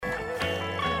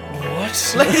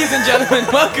right, ladies and gentlemen,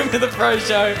 welcome to the Froe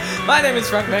Show. My name is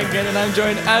Frank Mencken, and I'm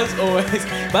joined, as always,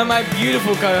 by my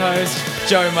beautiful co-host,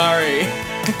 Joe Murray.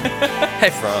 Hey,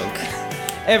 Frank.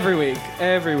 Every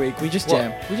week, we just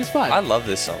jam. We just vibe. I love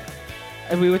this song.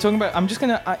 And we were talking about, I'm just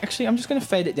gonna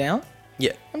fade it down.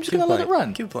 Yeah. I'm just gonna let it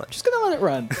run. Keep playing. Just gonna let it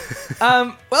run.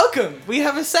 Welcome. We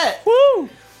have a set. Woo!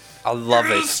 I love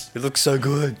it. It looks so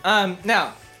good.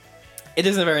 Now, it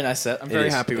is a very nice set. I'm very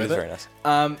happy with it. It is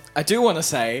very nice. I do want to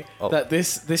say that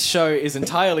this show is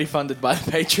entirely funded by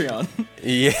the Patreon.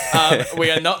 Yeah.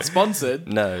 We are not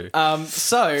sponsored. No.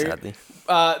 Sadly.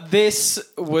 This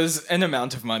was an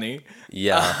amount of money.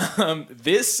 Yeah.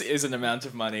 This is an amount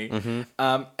of money.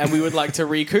 Mm-hmm. And we would like to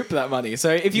recoup that money. So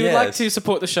if you would like to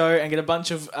support the show and get a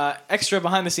bunch of extra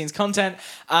behind the scenes content,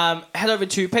 head over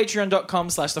to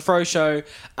patreon.com/thefroe show,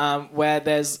 where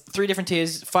there's 3 different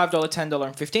tiers, $5, $10,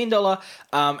 and $15.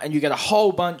 And you get a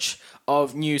whole bunch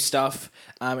of new stuff,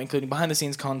 including behind the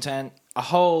scenes content, a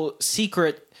whole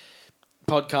secret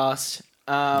podcast.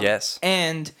 Yes.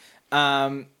 And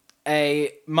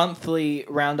a monthly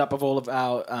roundup of all of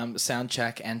our sound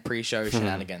check and pre-show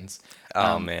shenanigans.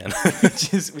 Oh man,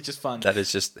 which is fun. That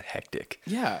is just hectic.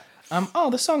 Yeah.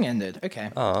 The song ended. Okay.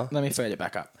 Let me fade it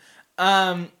back up.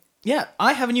 Yeah,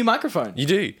 I have a new microphone. You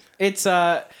do. It's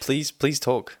Please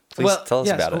talk. Please tell us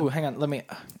about it. Oh, hang on. Let me.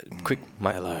 Quick.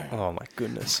 Hello. Oh my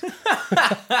goodness. No,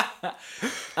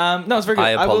 it's very good.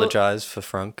 I apologize for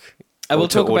Frank. I will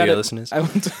talk about audio it. listeners.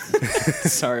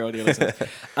 Sorry, audio listeners.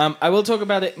 I will talk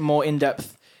about it more in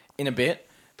depth in a bit,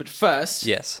 but first,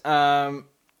 Yes.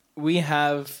 We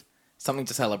have something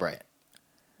to celebrate.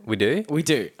 We do. We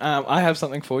do. I have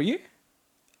something for you.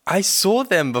 I saw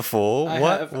them before.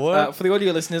 What? For the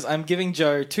audio listeners, I'm giving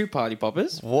Joe 2 party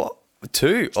poppers. What?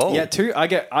 2? Oh. Yeah, 2. I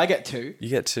get 2. You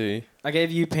get 2. I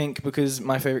gave you pink because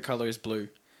my favorite color is blue.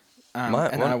 I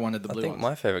wanted the blue I think ones.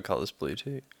 my favorite color is blue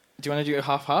too. Do you want to do a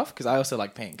half-half? Because I also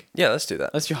like pink. Yeah, let's do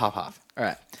that. Let's do half-half. All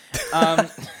right.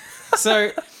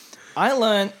 So I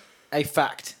learned a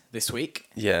fact this week.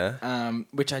 Yeah.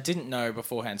 Which I didn't know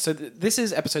beforehand. So this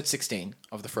is episode 16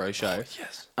 of the Froe Show. Oh,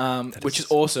 yes. Which is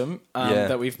awesome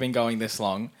that we've been going this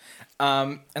long.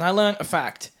 And I learned a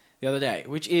fact the other day,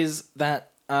 which is that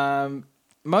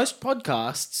most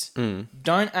podcasts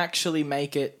don't actually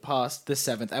make it past the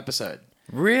 7th episode.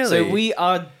 Really? So we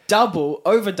are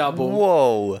over double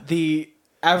Whoa. the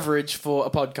average for a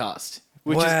podcast,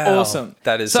 which is Wow. awesome.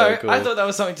 That is so cool. I thought that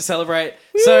was something to celebrate.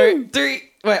 Woo! So 3...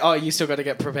 Wait, you still got to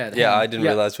get prepared. Yeah, I didn't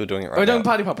realize we were doing it right We're now. doing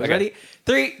party poppers. Okay. Ready?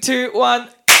 3, 2, 1. Woo!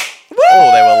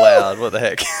 Oh, they were loud. What the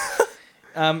heck?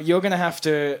 You're going to have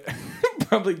to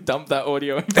probably dump that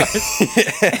audio in post.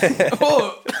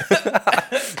 Oh.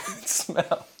 It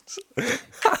smells.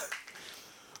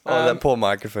 That poor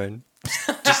microphone.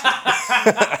 Just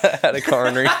had a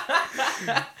coronary.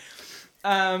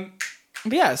 But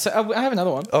yeah, so I have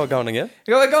another one. Oh, going again?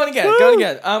 Going again. Woo! Going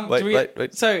again.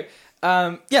 Wait. So,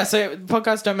 so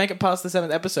podcasts don't make it past the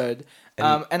 7th episode.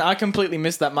 And I completely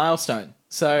missed that milestone.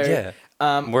 So, yeah.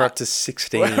 We're up to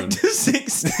 16. We're up to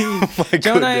 16. Oh my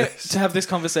Joe and I goodness. to have this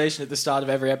conversation at the start of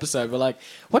every episode. We're like,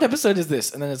 what episode is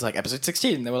this? And then it's like episode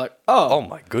 16. And then we're like, Oh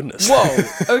my goodness.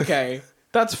 whoa, okay,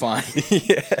 that's fine.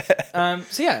 Yeah.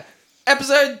 So yeah,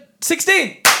 episode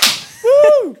 16.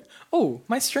 Woo! Oh,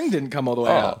 my string didn't come all the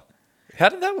way out. How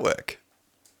did that work?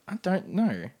 I don't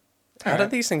know. How do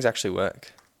these things actually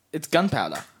work? It's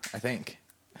gunpowder, I think.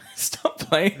 Stop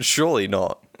playing. Surely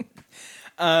not.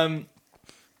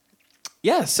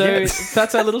 Yeah, so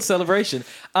that's our little celebration.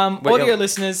 Audio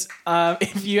listeners,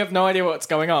 if you have no idea what's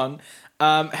going on,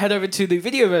 head over to the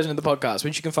video version of the podcast,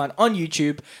 which you can find on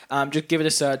YouTube. Just give it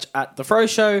a search at The Froe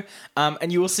Show,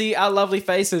 and you will see our lovely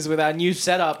faces with our new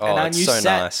setup and our new so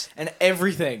set nice. and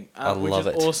everything, which love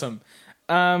is it. awesome.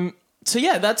 So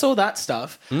yeah, that's all that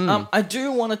stuff. I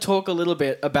do want to talk a little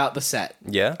bit about the set.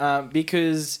 Yeah.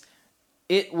 Because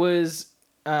it was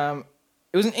an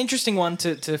interesting one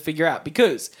to figure out,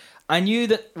 because I knew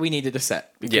that we needed a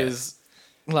set because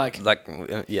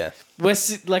yeah. we're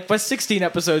 16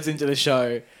 episodes into the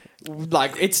show,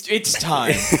 like it's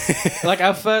time.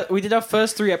 We did our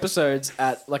first 3 episodes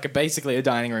at basically a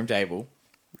dining room table.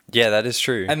 Yeah, that is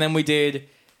true. And then we did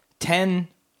 10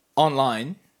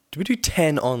 online. Did we do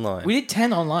 10 online? We did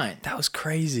 10 online. That was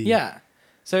crazy. Yeah.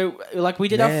 So we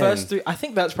did our first 3. I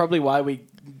think that's probably why we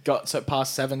got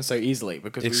past 7 so easily,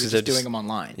 because we were just doing them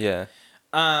online. Yeah.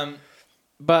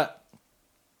 But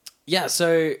yeah,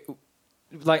 so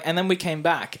and then we came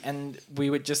back and we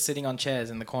were just sitting on chairs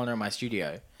in the corner of my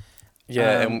studio.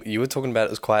 Yeah, and you were talking about it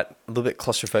was quite a little bit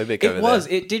claustrophobic over there.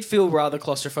 It did feel rather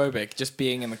claustrophobic just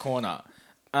being in the corner.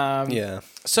 Yeah.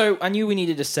 So I knew we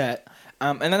needed a set.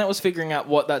 And then it was figuring out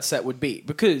what that set would be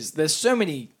because there's so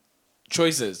many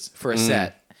choices for a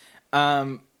set.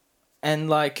 And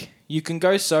like you can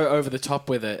go so over the top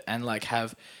with it and like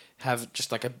have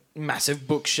just like a massive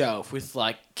bookshelf with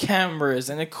like cameras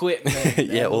and equipment.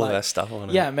 Yeah, and all like, that stuff on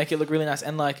it. Yeah, make it look really nice.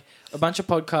 And like a bunch of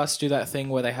podcasts do that thing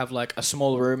where they have like a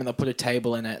small room and they'll put a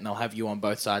table in it and they'll have you on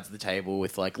both sides of the table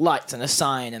with like lights and a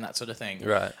sign and that sort of thing.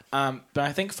 Right. But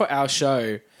I think for our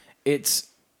show, it's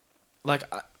like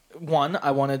one,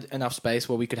 I wanted enough space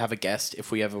where we could have a guest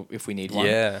if we need one.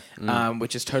 Yeah.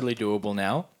 Which is totally doable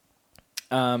now.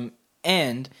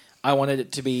 And I wanted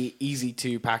it to be easy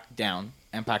to pack down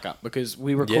and pack up because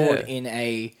we record in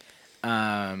a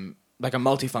like a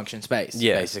multifunction space,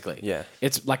 basically. Yeah.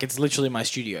 It's literally my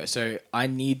studio, so I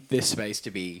need this space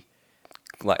to be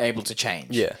Like able to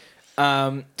change. Yeah.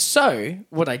 So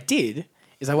what I did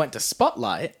is I went to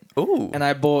Spotlight. Ooh. And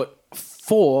I bought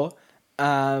 4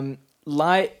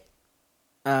 light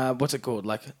what's it called?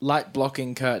 Like light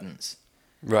blocking curtains.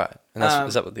 Right. And that's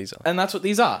is that what these are? And that's what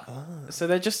these are. So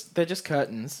they're just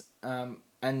curtains.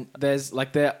 And there's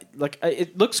like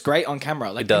it looks great on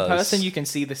camera. Like in person, you can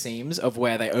see the seams of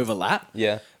where they overlap.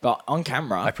 Yeah. But on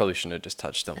camera, I probably shouldn't have just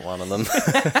touched on one of them.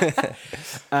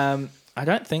 I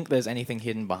don't think there's anything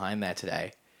hidden behind there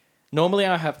today. Normally,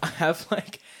 I have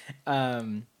like a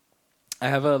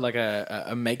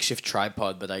makeshift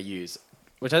tripod that I use,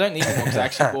 which I don't need anymore because I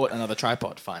actually bought another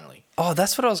tripod finally. Oh,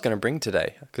 that's what I was going to bring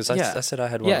today because I said I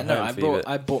had one. Yeah, no,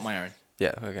 I bought my own.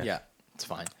 Yeah. Okay. Yeah, it's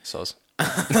fine. Soz.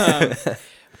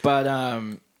 But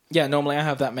yeah, normally I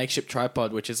have that makeshift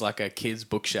tripod, which is like a kid's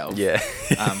bookshelf. Yeah.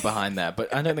 Behind there,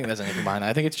 but I don't think there's anything behind that.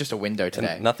 I think it's just a window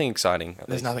today. And nothing exciting.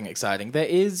 There's nothing exciting.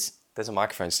 There's a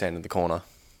microphone stand in the corner.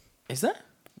 Is there?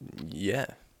 Yeah.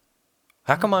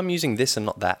 How come I'm using this and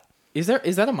not that? Is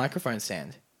that a microphone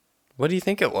stand? What do you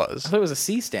think it was? I thought it was a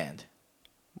C stand.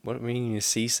 What do you mean a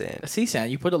C stand? A C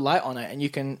stand. You put a light on it and you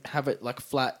can have it like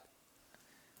flat.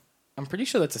 I'm pretty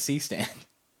sure that's a C stand.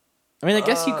 I mean, I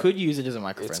guess you could use it as a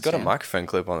microphone stand. It's got a microphone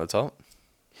clip on the top.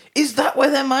 Is that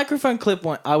where that microphone clip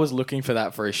went? I was looking for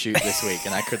that for a shoot this week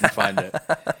and I couldn't find it.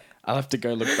 I'll have to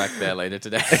go look back there later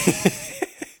today.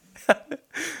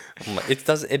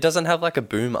 It doesn't have like a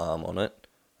boom arm on it.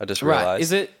 I just realized. Right.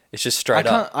 Is it? It's just straight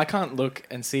up. I can't look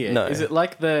and see it. No. Is it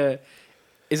like the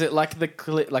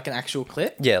clip, like an actual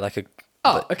clip? Yeah, like a.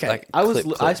 Oh, okay. Like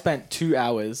I spent 2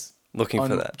 hours looking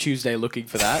for that Tuesday looking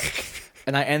for that.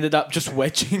 And I ended up just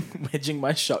wedging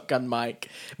my shotgun mic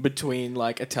between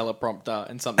like a teleprompter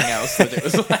and something else that it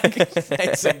was like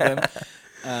facing them.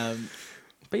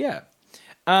 But yeah.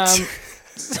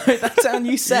 So that's our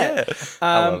new set. Yeah.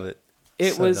 I love it.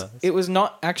 It was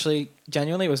not actually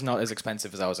genuinely. It was not as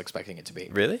expensive as I was expecting it to be.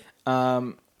 Really?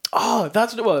 Oh,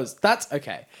 that's what it was. That's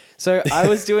okay. So I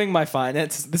was doing my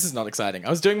finances. This is not exciting. I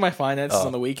was doing my finances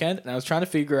on the weekend, and I was trying to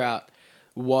figure out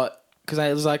because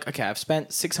I was like, okay, I've spent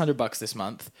 $600 this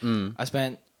month. I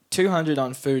spent $200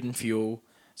 on food and fuel.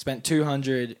 Spent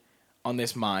 $200 on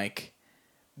this mic.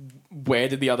 Where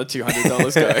did the other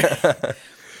 $200 go?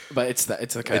 But it's the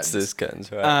curtains. It's this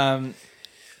curtains, right?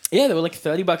 Yeah, they were like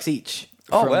 $30 each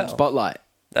from Spotlight.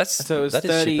 So it was that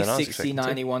 30, 60,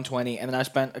 90, 120, and then I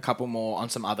spent a couple more on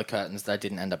some other curtains that I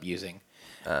didn't end up using.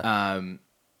 But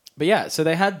yeah, so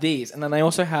they had these, and then they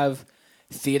also have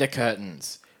theater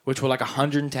curtains, which were like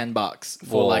 $110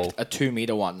 for like a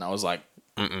 2-meter one. And I was like,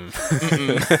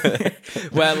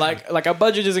 where like our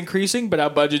budget is increasing, but our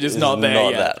budget is not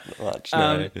there yet. That much.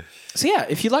 No. So yeah,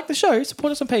 if you like the show,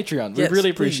 support us on Patreon. We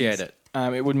really appreciate it.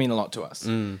 It would mean a lot to us.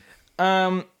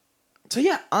 So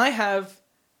yeah, I have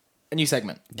a new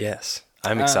segment. Yes,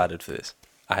 I'm excited for this.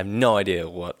 I have no idea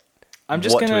what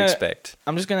to expect.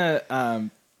 I'm just gonna.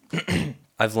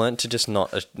 I've learned to just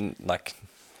not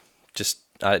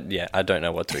I don't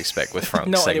know what to expect with Frank's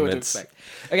no segments. idea what to expect.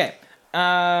 Okay.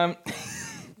 All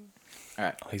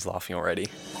right. Oh, he's laughing already.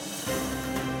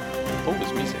 Oh,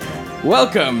 there's music.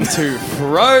 Welcome to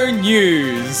Froe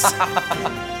News,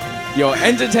 your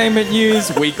entertainment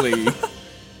news weekly.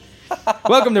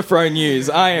 Welcome to Froe News.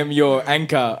 I am your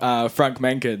anchor, Frank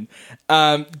Menken.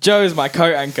 Joe is my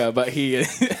co-anchor, but he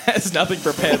has nothing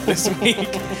prepared this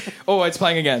week. Oh, it's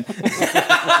playing again.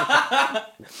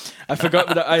 I forgot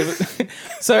that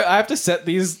so I have to set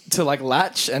these to like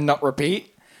latch and not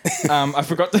repeat. I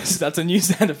forgot that's a new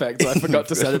sound effect, so I forgot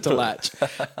to set it to latch.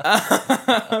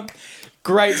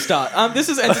 Great start. This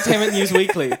is Entertainment News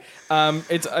Weekly.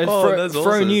 It's Froe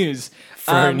awesome. News.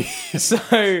 Froe News.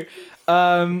 So,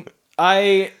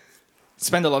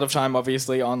 spend a lot of time,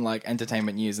 obviously, on like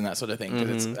entertainment news and that sort of thing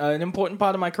because it's an important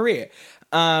part of my career.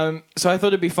 So I thought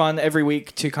it'd be fun every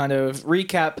week to kind of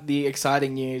recap the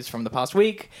exciting news from the past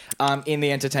week in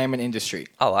the entertainment industry.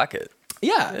 I like it.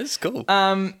 Yeah. It's cool.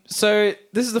 So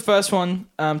this is the first one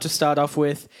to start off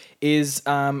with is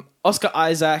Oscar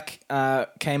Isaac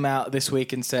came out this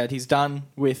week and said he's done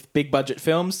with big budget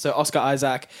films. So Oscar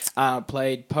Isaac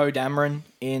played Poe Dameron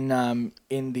in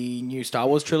the new Star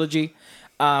Wars trilogy.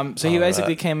 So he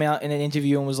basically came out in an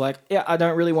interview and was like, yeah, I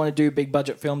don't really want to do big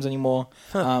budget films anymore.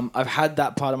 I've had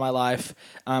that part of my life.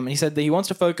 And he said that he wants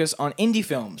to focus on indie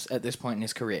films at this point in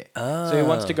his career. So he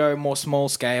wants to go more small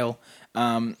scale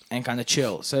and kind of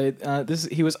chill. So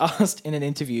he was asked in an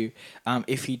interview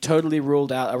if he totally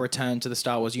ruled out a return to the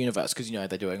Star Wars universe because,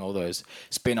 they're doing all those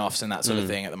spin-offs and that sort of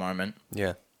thing at the moment.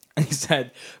 Yeah. And he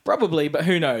said, probably, but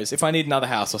who knows, if I need another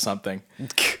house or something.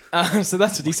 So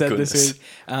that's what he said this week.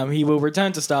 He will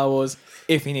return to Star Wars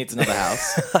if he needs another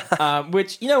house.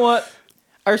 Which, you know what?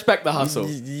 I respect the hustle.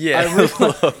 Yeah.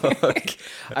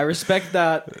 I respect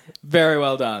that. Very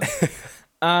well done.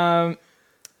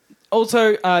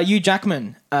 Also, Hugh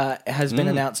Jackman has been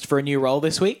announced for a new role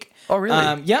this week. Oh,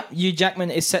 really? Hugh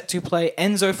Jackman is set to play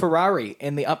Enzo Ferrari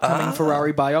in the upcoming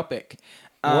Ferrari biopic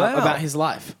about his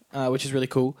life, which is really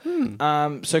cool.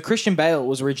 So Christian Bale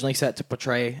was originally set to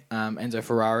portray Enzo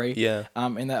Ferrari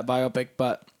in that biopic,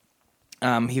 but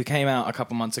he came out a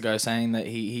couple months ago saying that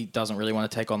he doesn't really want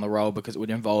to take on the role because it would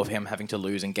involve him having to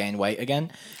lose and gain weight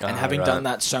again. And having done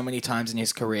that so many times in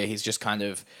his career, he's just kind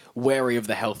of wary of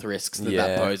the health risks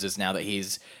that poses now that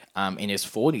he's in his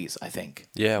 40s, I think.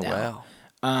 Yeah, now.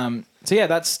 Wow. So yeah,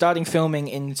 that's starting filming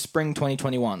in spring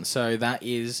 2021. So that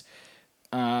is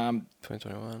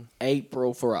 2021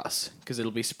 April for us because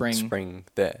it'll be spring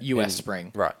there. US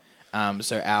spring. Right.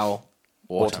 So our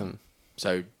autumn.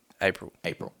 So April.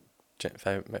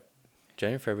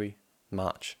 January, February,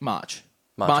 March,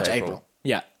 April.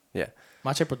 Yeah.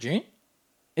 March, April, June.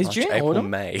 Is March, June April, autumn?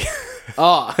 May.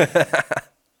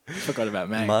 Forgot about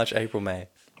May. March, April, May.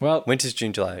 Well, winter's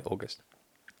June, July, August.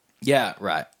 Yeah,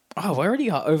 right. Oh, we're already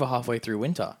over halfway through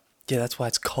winter. Yeah, that's why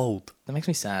it's cold. That makes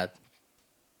me sad.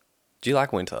 Do you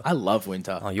like winter? I love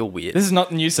winter. Oh, you're weird. This is not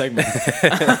the new segment.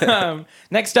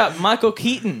 Next up, Michael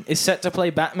Keaton is set to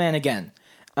play Batman again.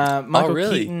 Michael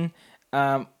Keaton.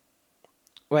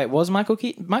 Wait, was Michael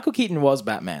Keaton? Michael Keaton was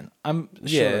Batman. I'm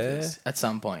sure of this at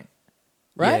some point,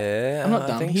 right? Yeah, I'm not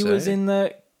dumb. He was in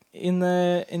the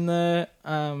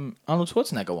Arnold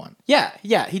Schwarzenegger one. Yeah,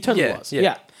 he totally was.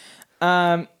 Yeah.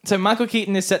 So Michael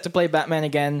Keaton is set to play Batman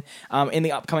again in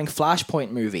the upcoming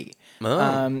Flashpoint movie.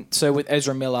 So with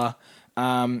Ezra Miller,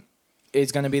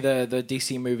 it's going to be the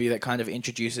DC movie that kind of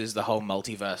introduces the whole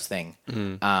multiverse thing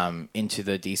into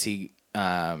the DC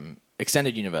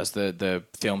extended universe, the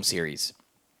film series.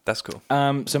 That's cool.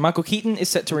 So Michael Keaton is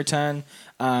set to return,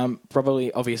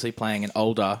 probably obviously playing an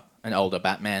older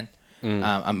Batman,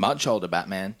 a much older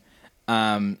Batman.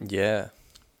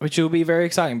 Which will be very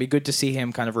exciting. Be good to see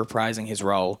him kind of reprising his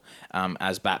role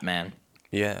as Batman.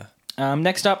 Yeah.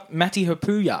 Next up, Matti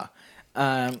Haapoja.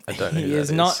 I don't know who he that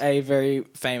is not a very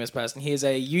famous person. He is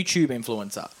a YouTube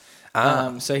influencer.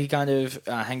 So he kind of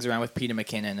hangs around with Peter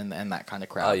McKinnon and that kind of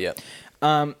crowd. Oh, yeah.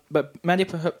 But Matti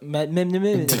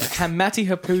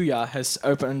Haapoja has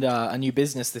opened a new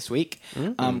business this week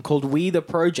called We The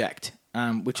Project,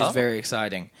 which is very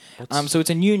exciting. So it's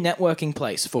a new networking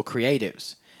place for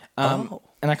creatives.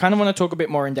 And I kind of want to talk a bit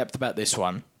more in depth about this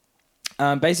one.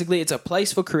 Basically, it's a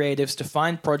place for creatives to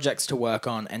find projects to work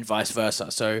on and vice versa.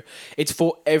 So it's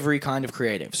for every kind of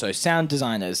creative. So sound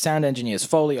designers, sound engineers,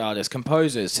 Foley artists,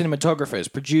 composers,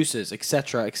 cinematographers, producers,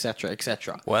 etc., etc.,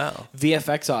 etc. Wow.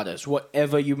 VFX artists,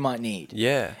 whatever you might need.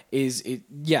 Yeah.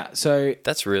 So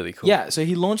that's really cool. Yeah, so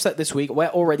he launched that this week. We're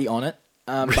already on it,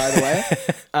 by the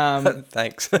way.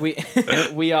 Thanks.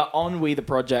 We are on We The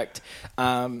Project.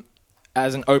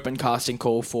 As an open casting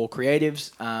call for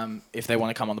creatives. If they want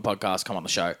to come on the podcast, come on the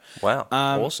show. Wow.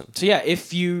 Awesome. So yeah,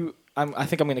 if you... I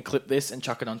think I'm going to clip this and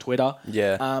chuck it on Twitter.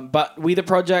 Yeah. But We The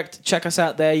Project, check us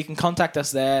out there. You can contact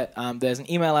us there. There's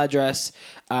an email address,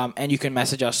 and you can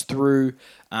message us through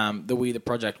the We The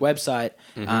Project website.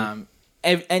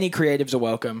 Any creatives are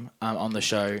welcome on the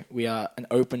show. We are an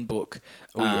open book.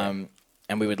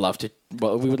 And we would love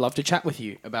to chat with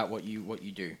you about what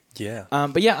you do. Yeah.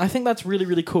 But yeah, I think that's really,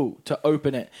 really cool to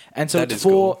open it. And so it's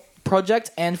for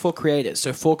project and for creators.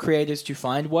 So for creators to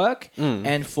find work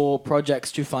and for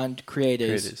projects to find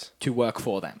creators to work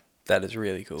for them. That is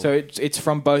really cool. So it's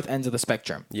from both ends of the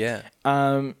spectrum. Yeah.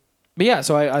 But yeah,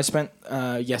 so I spent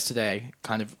yesterday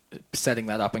kind of setting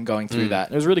that up and going through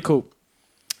that. It was really cool.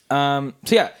 So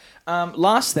yeah,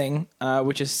 Last thing,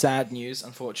 which is sad news,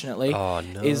 unfortunately,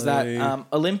 is that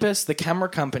Olympus, the camera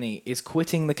company, is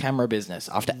quitting the camera business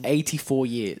after 84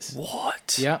 years.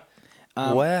 What? Yeah.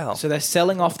 Wow. So they're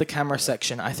selling off the camera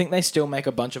section. I think they still make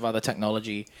a bunch of other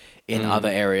technology in other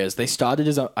areas. They started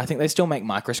I think they still make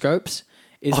microscopes.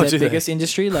 Is their biggest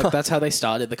industry. Like that's how they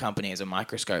started the company, as a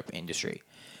microscope industry.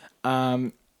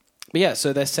 But yeah,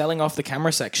 so they're selling off the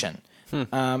camera section.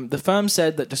 The firm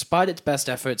said that despite its best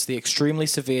efforts, the extremely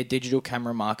severe digital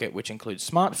camera market, which includes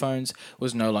smartphones,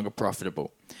 was no longer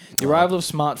profitable. The arrival of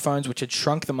smartphones, which had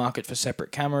shrunk the market for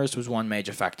separate cameras, was one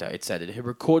major factor. It said it had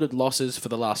recorded losses for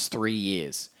the last 3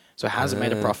 years. So it hasn't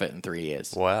made a profit in 3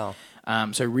 years. Wow.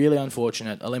 So really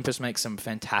unfortunate. Olympus makes some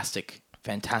fantastic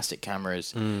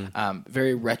cameras.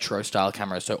 Very retro style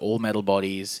cameras. So all metal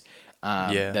bodies.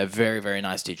 They're very, very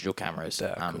nice digital cameras.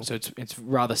 Cool. So it's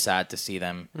rather sad to see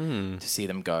them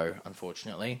go,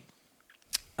 unfortunately.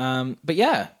 But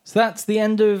yeah, so that's the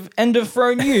end of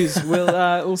Froe News.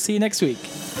 We'll see you next week.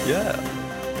 Yeah.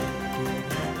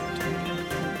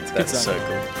 That's so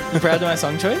cool. You proud of my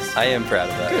song choice? I am proud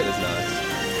of that. Good. It is nice.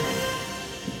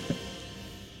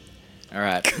 All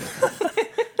right.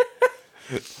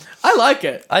 I like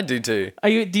it. I do too.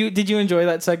 Did you enjoy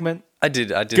that segment? I did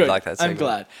Good. like that segment.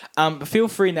 I'm glad. Feel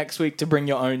free next week to bring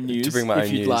your own news. To bring my own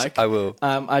if you'd news. like. I will.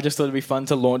 I just thought it'd be fun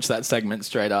to launch that segment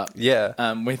straight up.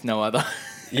 Yeah. With no other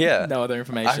no other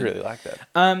information. I really like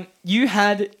that. You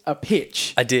had a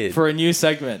pitch. I did. For a new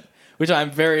segment, which I'm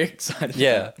very excited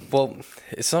about. Well,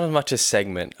 it's not as much a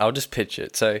segment. I'll just pitch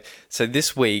it. So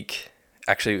this week,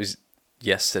 actually it was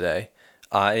yesterday,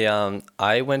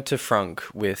 I went to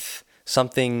Frunk with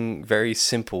something very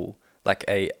simple. Like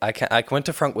I went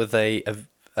to Frunk with a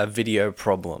video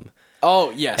problem.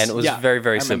 Oh yes, and it was very,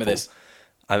 very simple.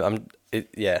 I remember this.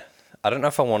 I don't know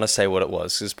if I want to say what it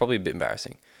was, 'cause it's probably a bit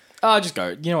embarrassing. Oh, just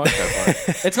go. You know what? Go for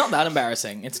it. It's not that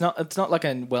embarrassing. It's not like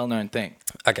a well-known thing.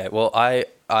 Okay. Well, I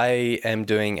am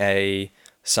doing a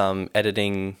sound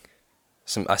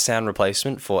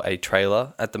replacement for a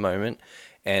trailer at the moment,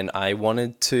 and I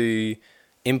wanted to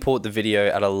import the video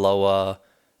at a lower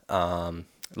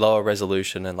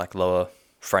resolution and like lower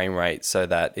frame rate so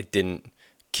that it didn't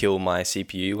kill my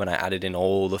CPU when I added in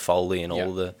all the Foley and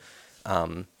all the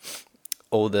ADR and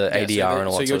all that sort of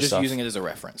stuff. So you're just using it as a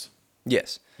reference.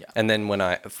 Yes. Yeah. And then when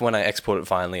I export it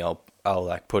finally, I'll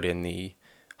like put in the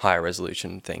higher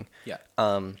resolution thing. Yeah.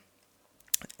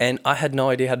 And I had no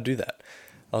idea how to do that.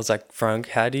 I was like, Frank,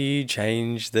 how do you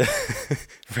change the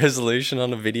resolution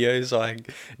on a video so it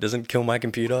doesn't kill my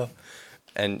computer?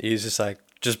 And he's just like,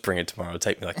 just bring it tomorrow. It'll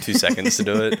take me like 2 seconds to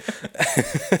do it.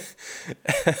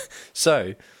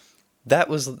 So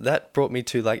that brought me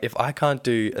to like, if I can't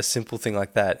do a simple thing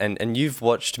like that, and you've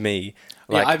watched me,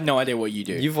 like, I have no idea what you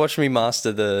do. You've watched me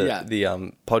master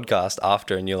the podcast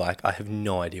after, and you're like, I have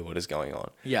no idea what is going on.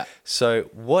 Yeah. So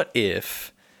what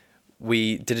if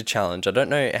we did a challenge? I don't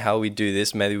know how we do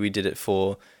this. Maybe we did it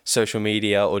for social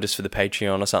media or just for the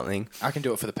Patreon or something. I can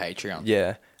do it for the Patreon.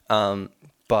 Yeah.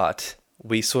 But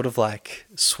we sort of like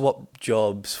swap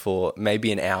jobs for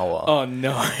maybe an hour. Oh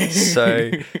no.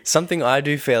 So something I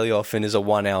do fairly often is a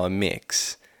 1 hour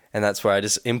mix. And that's where I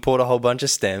just import a whole bunch of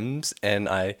stems and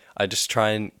I just try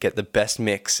and get the best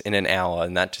mix in an hour.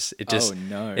 And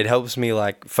it helps me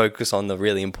like focus on the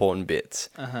really important bits.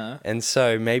 Uh-huh. And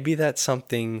so maybe that's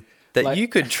something that you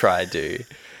could try do.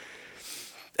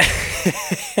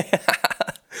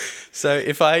 So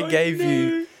if I gave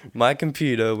you my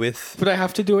computer with... Would I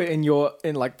have to do it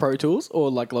in like Pro Tools or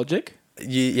like Logic?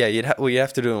 You'd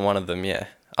have to do it in one of them, yeah.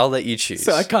 I'll let you choose.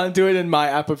 So I can't do it in my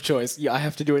app of choice. Yeah, I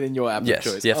have to do it in your app of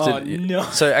choice. You have to, no.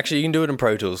 So actually you can do it in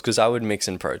Pro Tools because I would mix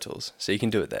in Pro Tools. So you can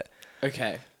do it there.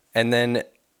 Okay. And then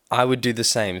I would do the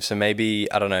same. So maybe,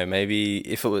 I don't know, maybe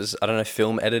if it was, I don't know,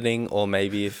 film editing, or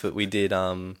maybe if we did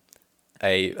a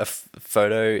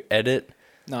photo edit.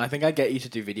 No, I think I get you to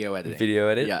do video editing. Video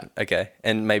edit? Yeah. Okay.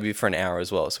 And maybe for an hour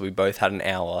as well. So we both had an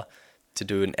hour to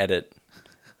do an edit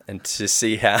and to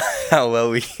see how well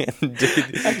we can do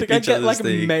I think I'd get like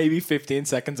thing. Maybe 15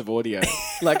 seconds of audio.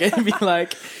 Like it'd be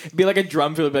like a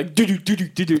drum fill, like do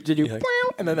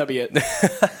and then that'll be it.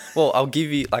 Well, I'll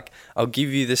give you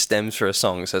the stems for a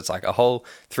song, so it's like a whole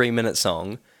 3-minute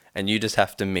song, and you just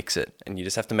have to mix it, and you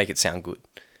just have to make it sound good.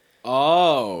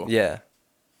 Oh. Yeah.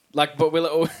 Like, but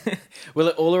will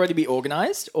it all already be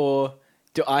organized, or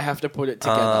do I have to put it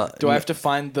together? Do I have to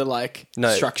find the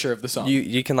structure of the song?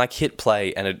 You can like hit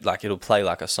play and it'll play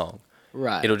like a song.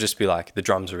 Right. It'll just be like the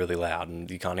drums are really loud and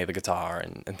you can't hear the guitar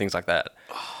and things like that.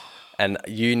 And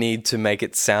you need to make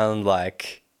it sound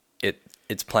like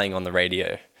it's playing on the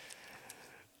radio.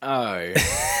 Oh.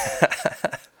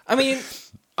 I mean,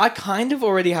 I kind of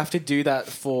already have to do that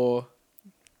for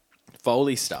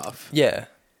Foley stuff. Yeah.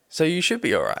 So you should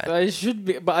be all right. I should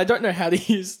be, but I don't know how to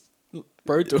use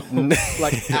Pro Tools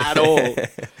like at all.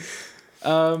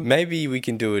 Maybe we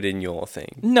can do it in your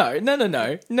thing. No.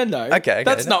 Okay.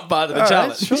 That's not part of the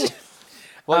challenge. Right, sure.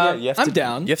 Well, yeah, I'm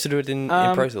down. You have to do it in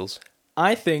Pro Tools.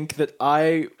 I think that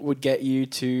I would get you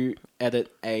to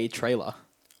edit a trailer.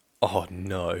 Oh,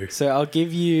 no. So I'll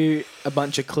give you a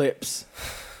bunch of clips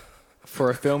for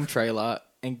a film trailer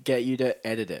and get you to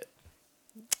edit it.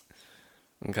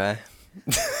 Okay.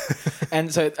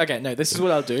 And so, okay, no, this is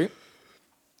what I'll do.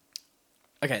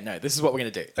 Okay, no, this is what we're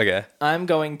going to do. Okay. I'm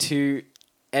going to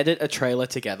edit a trailer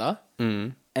together,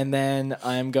 and then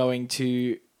I'm going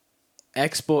to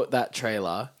export that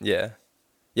trailer. Yeah.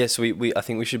 Yes, I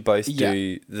think we should both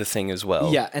do the thing as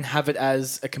well. Yeah, and have it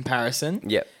as a comparison.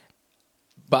 Yep.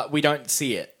 But we don't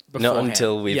see it beforehand. Not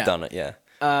until we've done it, yeah.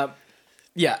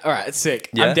 Yeah, all right, it's sick.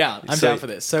 Yeah? I'm down. I'm down for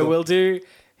this. So cool.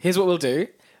 Here's what we'll do.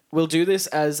 We'll do this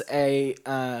as a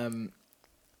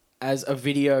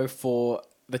video for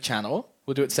the channel.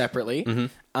 We'll do it separately.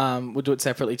 Mm-hmm. We'll do it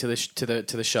separately to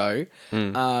the show.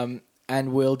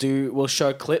 And we'll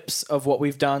show clips of what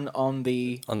we've done on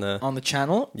the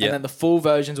channel, and then the full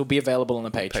versions will be available on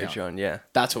the Patreon. Yeah.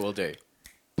 That's what we'll do.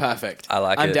 Perfect. I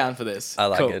like it. I'm down for this. I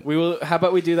like it. We will. How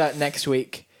about we do that next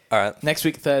week? All right. Next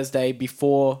week Thursday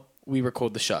before we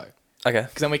record the show, Okay.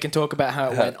 because then we can talk about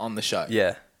how it went on the show.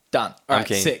 Yeah. Done. All right.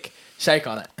 keen. Sick. Shake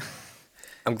on it.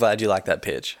 I'm glad you like that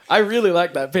pitch. I really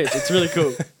like that pitch. It's really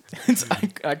cool.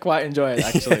 I quite enjoy it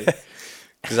actually.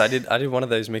 Because I did one of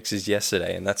those mixes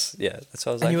yesterday, and that's what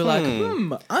I was And like. you were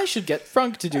like, I should get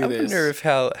Frank to do I this. wonder if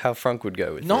how Frank would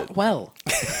go with it. Not well.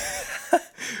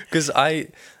 Because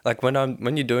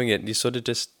when you're doing it, you sort of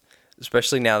just,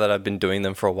 especially now that I've been doing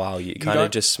them for a while, you kind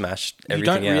of just smash everything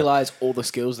out. You don't realize all the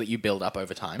skills that you build up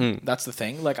over time. That's the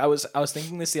thing. Like I was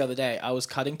thinking this the other day. I was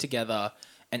cutting together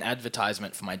an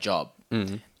advertisement for my job.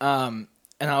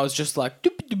 And I was just like,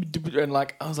 and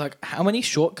like I was like, how many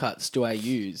shortcuts do I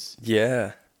use?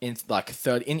 Yeah. In like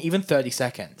 30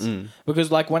 seconds.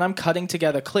 Because like when I'm cutting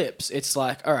together clips, it's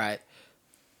like, all right,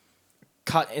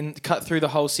 cut through the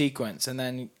whole sequence, and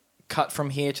then cut from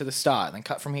here to the start, and then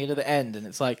cut from here to the end, and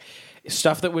it's like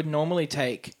stuff that would normally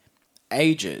take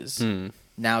ages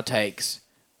now takes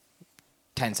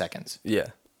 10 seconds. Yeah.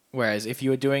 Whereas if you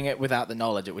were doing it without the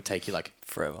knowledge, it would take you like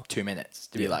Forever. 2 minutes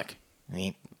to be like,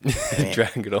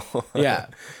 drag it all. yeah.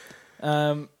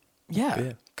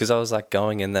 Yeah. Because I was like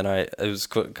going, and then it was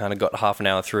kind of got half an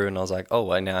hour through, and I was like,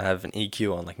 oh, I now have an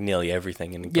EQ on like nearly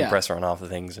everything, and a compressor on half the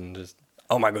things, and just,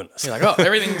 oh my goodness. You're like, oh,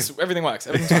 everything works.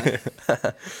 Everything's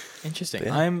fine. Interesting.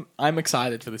 Yeah. I'm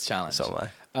excited for this challenge. So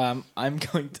am I.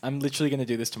 I'm literally going to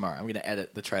do this tomorrow. I'm going to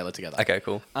edit the trailer together. Okay,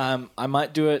 cool. I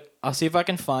might do it. I'll see if I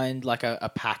can find like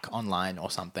a pack online or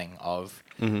something of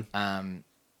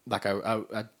like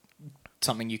a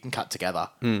something you can cut together.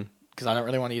 Because I don't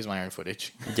really want to use my own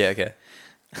footage. Yeah, okay.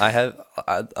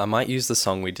 I might use the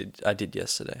song I did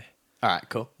yesterday. All right,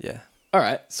 cool. Yeah. All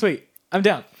right, sweet. I'm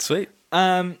down. Sweet.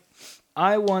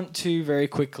 I want to very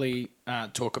quickly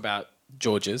talk about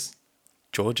George's,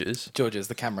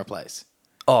 the camera place.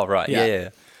 Oh, right. Yeah.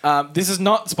 This is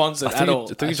not sponsored at all.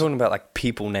 I thought you were talking about like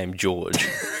people named George.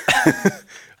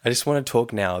 I just want to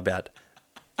talk now about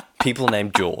people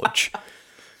named George.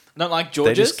 Not like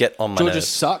George's. They just get on my George's nerves.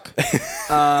 suck.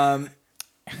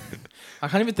 I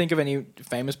can't even think of any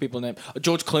famous people named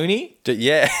George Clooney.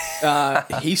 Yeah.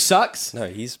 He sucks. No,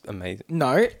 he's amazing.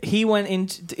 No, he went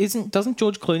into doesn't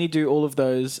George Clooney do all of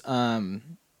those Nestle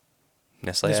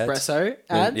Nespresso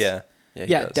ads? Yeah.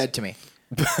 Yeah, dead to me.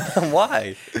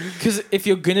 Why? Because if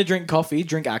you're gonna drink coffee,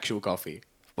 drink actual coffee.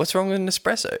 What's wrong with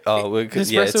Nespresso? Oh,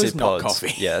 Nespresso is not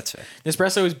coffee. Yeah, that's fair.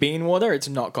 Nespresso is bean water. It's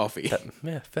not coffee.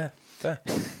 Fair.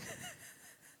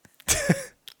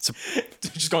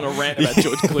 Just going to rant about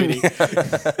George Clooney.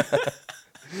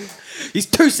 He's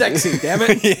too sexy, damn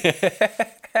it.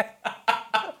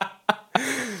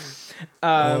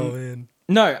 Oh man.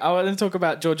 No, I want to talk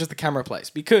about George's the camera place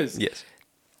because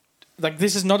like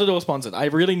this is not at all sponsored. I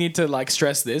really need to like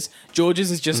stress this.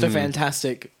 George's is just a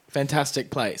fantastic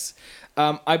place.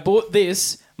 I bought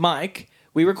this mic.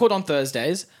 We record on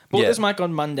Thursdays. Bought this mic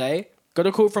on Monday. Got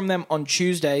a call from them on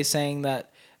Tuesday saying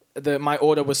that my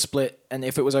order was split and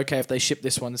if it was okay if they shipped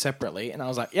this one separately. And I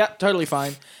was like, yeah, totally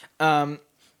fine. And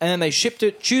then they shipped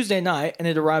it Tuesday night and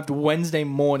it arrived Wednesday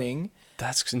morning.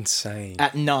 That's insane.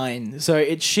 At 9. So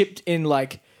it shipped in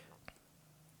like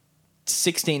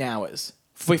 16 hours.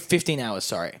 15 hours,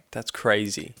 sorry. That's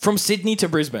crazy. From Sydney to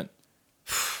Brisbane.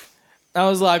 I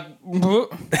was like,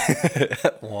 what?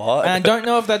 What? And I don't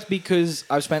know if that's because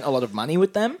I've spent a lot of money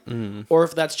with them or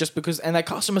if that's just because... And their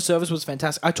customer service was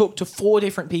fantastic. I talked to 4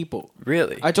 different people.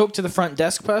 Really? I talked to the front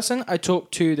desk person. I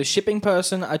talked to the shipping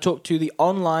person. I talked to the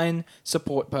online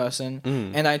support person.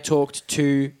 And I talked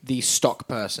to the stock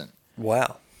person.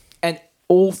 Wow. And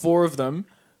all 4 of them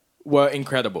were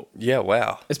incredible. Yeah,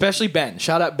 wow. Especially Ben.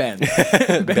 Shout out Ben.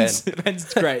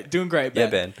 Ben's great. Doing great,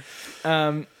 Ben. Yeah,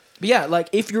 Ben. But yeah, like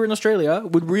if you're in Australia,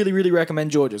 would really, really recommend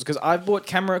George's because I've bought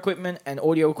camera equipment and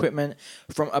audio equipment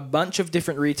from a bunch of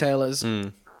different retailers,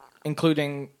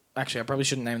 including... Actually, I probably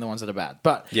shouldn't name the ones that are bad,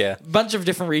 but yeah, a bunch of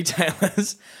different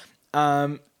retailers,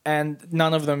 and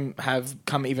none of them have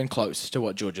come even close to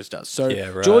what George's does. So yeah,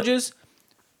 right. George's,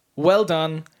 well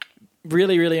done.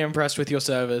 Really, really impressed with your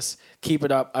service. Keep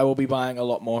it up. I will be buying a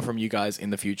lot more from you guys in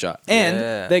the future.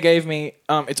 And they gave me...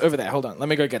 it's over there. Hold on. Let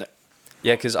me go get it.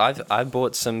 Yeah, because I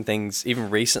bought some things even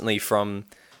recently from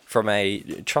a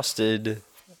trusted,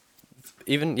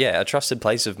 a trusted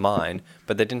place of mine,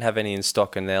 but they didn't have any in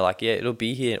stock, and they're like, yeah, it'll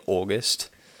be here in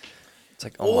August. It's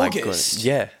like, oh my goodness,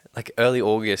 yeah, like early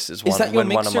August is one. Is that your when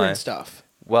mixer one of my and stuff?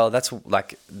 Well, that's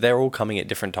like they're all coming at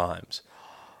different times.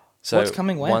 So what's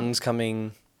coming when? One's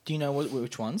coming. Do you know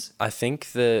which ones? I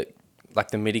think the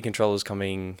MIDI controller's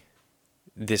coming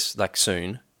this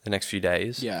soon, the next few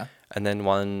days. Yeah, and then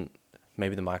one.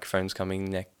 Maybe the microphone's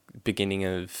coming beginning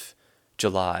of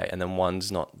July, and then one's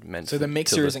not meant. So the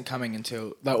mixer isn't coming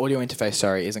until the audio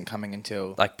interface. Isn't coming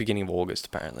until beginning of August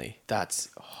apparently. That's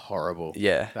horrible.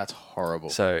 Yeah, that's horrible.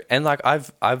 So and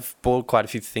I've bought quite a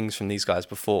few things from these guys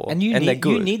before, and they're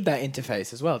good. You need that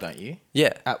interface as well, don't you?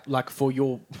 Yeah, for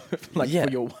your for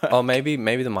your work. Oh, maybe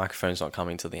the microphone's not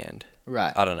coming till the end.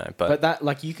 Right. I don't know, but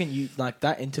that you can use that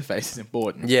interface is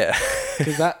important. Yeah,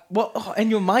 because and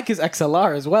your mic is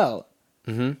XLR as well.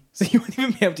 Mm-hmm. So you won't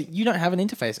even be able to... You don't have an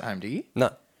interface at home, do you?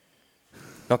 No.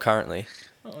 Not currently.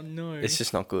 Oh, no. It's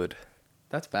just not good.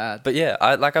 That's bad. But yeah,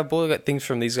 I bought things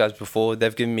from these guys before.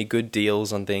 They've given me good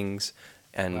deals on things.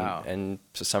 And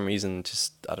for some reason,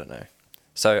 just... I don't know.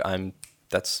 So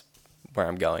that's where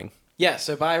I'm going. Yeah,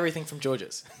 so buy everything from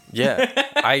George's. Yeah.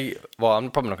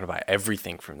 I'm probably not going to buy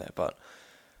everything from there, but...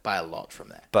 Buy a lot from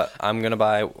there. But I'm going to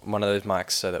buy one of those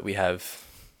mics so that we have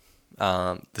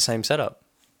the same setup.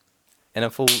 And a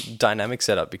full dynamic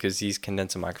setup because these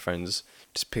condenser microphones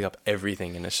just pick up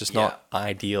everything and it's just not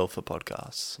ideal for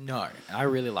podcasts. No, I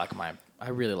really like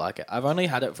it. I've only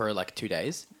had it for 2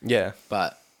 days. Yeah.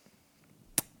 But...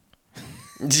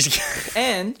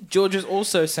 And George has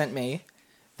also sent me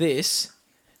this,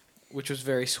 which was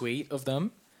very sweet of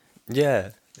them.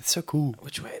 Yeah, it's so cool.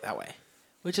 Which way? That way.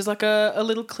 Which is like a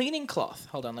little cleaning cloth.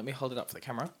 Hold on, let me hold it up for the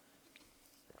camera.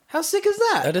 How sick is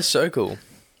that? That is so cool.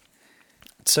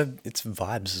 It's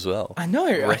vibes as well. I know.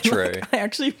 Retro. I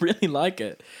actually really like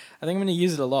it. I think I'm going to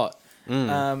use it a lot.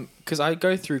 Because I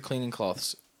go through cleaning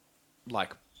cloths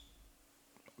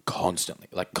constantly.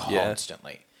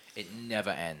 Constantly. Yeah. It never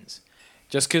ends.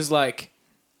 Just because I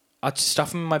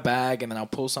stuff them in my bag and then I'll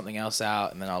pull something else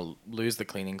out and then I'll lose the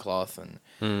cleaning cloth.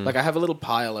 And I have a little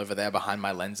pile over there behind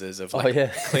my lenses of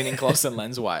cleaning cloths and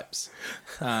lens wipes.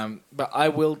 But I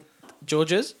will...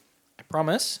 George's, I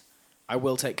promise... I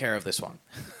will take care of this one.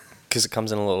 Because it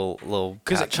comes in a little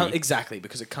pouch. Exactly,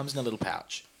 because it comes in a little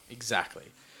pouch. Exactly.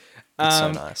 It's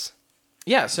so nice.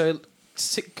 Yeah, so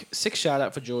sick shout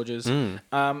out for George's.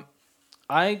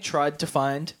 I tried to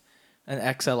find an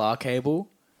XLR cable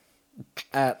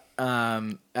at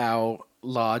our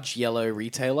large yellow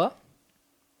retailer.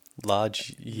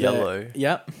 Large yellow?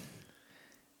 Yep.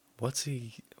 What's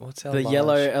our The large?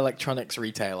 yellow electronics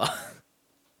retailer.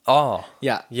 Oh.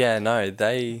 Yeah. Yeah, no,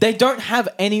 they don't have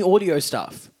any audio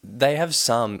stuff. They have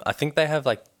some. I think they have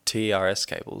TRS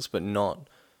cables, but not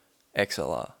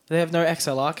XLR. They have no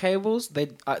XLR cables. They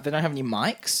don't have any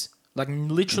mics.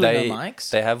 Literally no mics.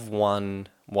 They have one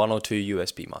or two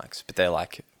USB mics, but they're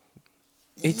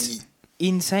it's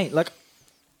insane.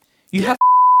 You have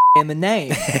in the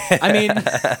name. I mean,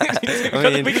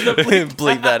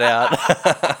 bleep that out.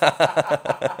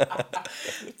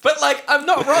 But I'm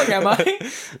not wrong, am I?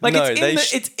 No,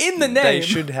 it's in the name. They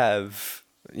should have.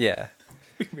 Yeah.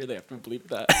 We really have to bleep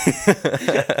that.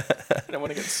 I don't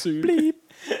want to get sued. Bleep.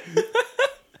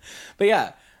 But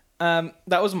yeah,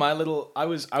 that was my little. I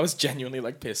was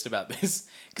genuinely pissed about this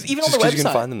because even on the website, you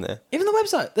can find them there. Even the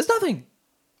website, there's nothing.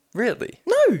 Really?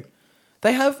 No.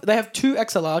 They have 2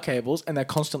 XLR cables and they're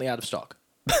constantly out of stock.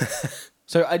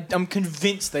 So I'm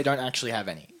convinced they don't actually have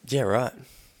any. Yeah, right.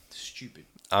 Stupid.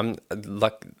 I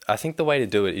think the way to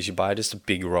do it is you buy just a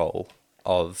big roll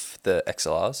of the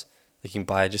XLRs. You can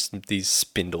buy just these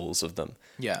spindles of them.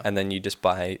 Yeah. And then you just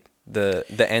buy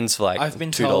the ends for like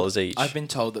 $2 each. I've been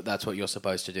told that that's what you're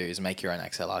supposed to do is make your own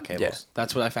XLR cables. Yeah.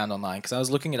 That's what I found online because I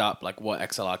was looking it up, like what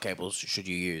XLR cables should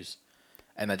you use,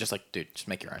 and they're just like, dude, just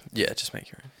make your own. Yeah, just make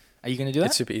your own. Are you gonna do that?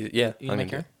 It's super easy. Yeah, you gonna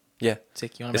make your own? Yeah,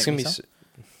 sick. You wanna make me some?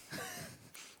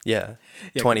 Yeah,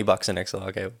 $20 an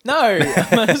XLR cable. No,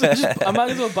 I might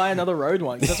as well buy another Rode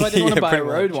one. 'Cause that's why I didn't want to buy a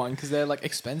Rode one because they're like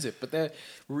expensive, but they're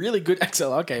really good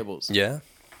XLR cables. Yeah,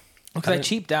 because I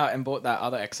cheaped out and bought that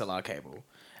other XLR cable.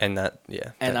 And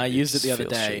I used it the other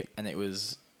day, and it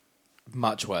was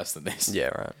much worse than this. Yeah,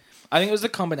 right. I think it was the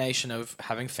combination of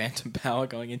having phantom power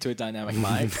going into a dynamic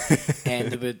mic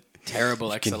and the terrible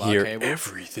XLR cable.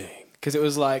 Everything. Because it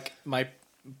was like my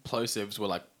plosives were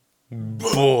like,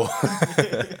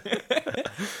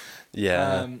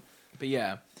 yeah. But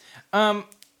yeah.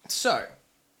 So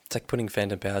it's like putting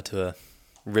phantom power to a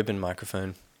ribbon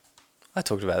microphone. I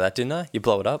talked about that, didn't I? You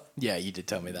blow it up. Yeah, you did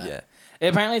tell me that. Yeah.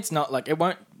 Apparently, it's not like it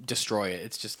won't destroy it.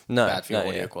 It's just bad for your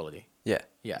audio quality. Yeah.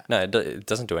 Yeah. No, it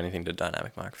doesn't do anything to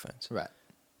dynamic microphones. Right.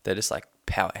 They're just like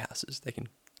powerhouses. They can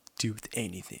do with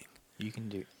anything. You can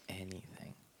do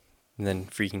anything. And then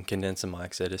freaking condenser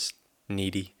mics, they're just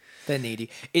needy. They're needy.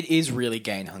 It is really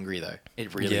gain hungry though.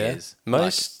 It really is.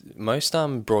 Most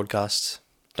broadcast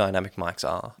dynamic mics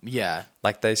are. Yeah.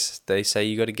 Like they say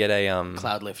you got to get a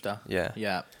cloud lifter. Yeah.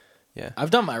 Yeah. Yeah.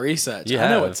 I've done my research. I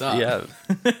know what's up. Yeah.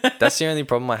 That's the only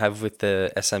problem I have with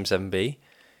the SM7B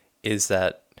is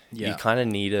that you kind of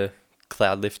need a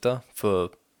cloud lifter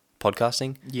for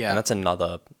podcasting. Yeah. And that's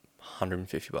another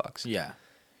 $150. Yeah.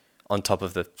 On top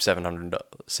of the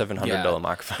 $700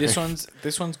 microphone.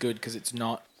 This one's good because it's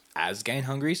not as gain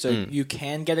hungry, so you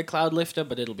can get a cloud lifter,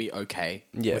 but it'll be okay.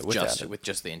 Yeah, with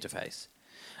just the interface.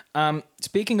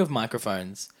 Speaking of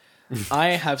microphones,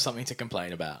 I have something to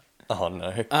complain about. Oh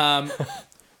no.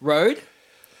 Rode,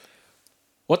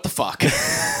 what the fuck?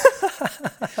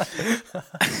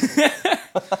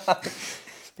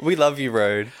 We love you,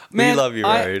 Rode. Man, we love you,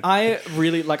 Rode. I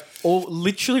really like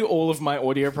literally all of my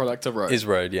audio products are Rode. Is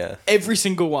Rode, yeah. Every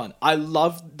single one. I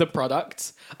love the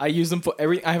products. I use them for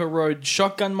everything. I have a Rode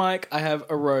shotgun mic. I have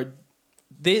a Rode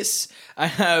this. I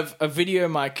have a Video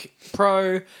Mic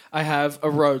Pro. I have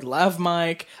a Rode Lav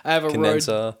mic. I have a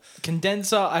Rode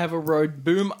condenser. I have a Rode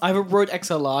boom. I have a Rode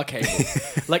XLR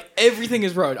cable. Like everything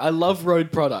is Rode. I love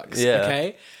Rode products. Yeah.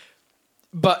 Okay.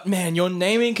 But man, your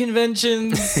naming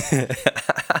conventions.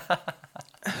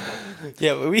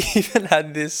 Yeah, we even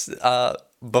had this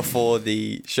before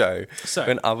the show. So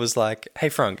when I was like, "Hey,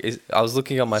 Frank," I was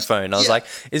looking on my phone. I was like,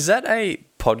 "Is that a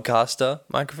podcaster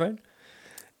microphone?"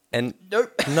 And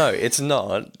nope. No, it's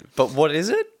not. But what is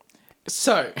it?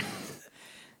 So,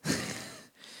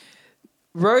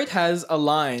 Rode has a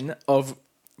line of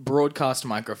broadcast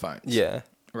microphones. Yeah.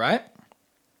 Right?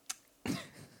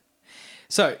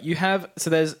 So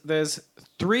there's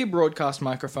 3 broadcast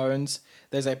microphones,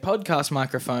 there's a podcast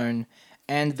microphone,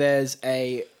 and there's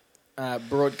a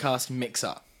broadcast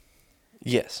mixer.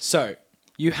 Yes. So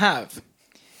you have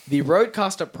the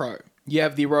Rodecaster Pro, you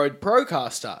have the Rode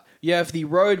Procaster, you have the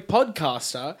Rode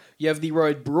Podcaster, you have the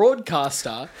Rode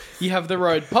Broadcaster, you have the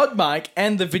Rode PodMic,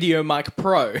 and the Video Mic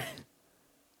Pro.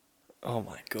 Oh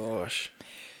my gosh.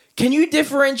 Can you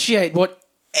differentiate what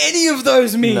any of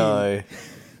those mean?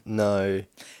 No.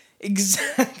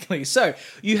 Exactly. So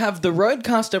you have the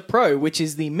Rodecaster Pro, which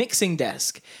is the mixing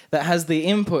desk that has the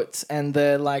inputs and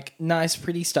the like nice,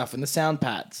 pretty stuff and the sound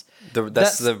pads.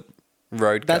 That's the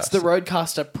Rodecaster. That's the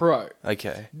Rodecaster Pro.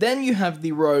 Okay. Then you have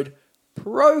the Rode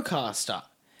Procaster,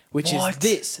 which is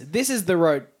this. This is the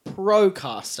Rode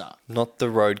Procaster. Not the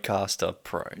Rodecaster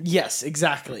Pro. Yes,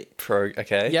 exactly. Pro.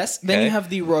 Okay. Yes. Then you have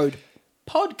the Rode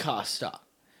Podcaster,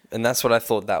 and that's what I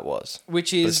thought that was.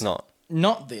 which is But it's not.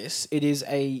 Not this. It is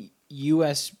a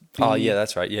USB. Oh yeah,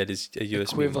 that's right. Yeah, it is a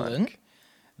USB equivalent. mic.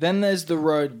 Then there's the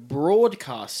Rode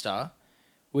Broadcaster,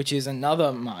 which is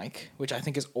another mic, which I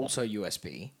think is also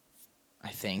USB. I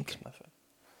think.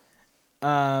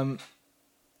 I'm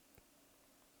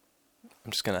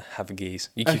just gonna have a geese.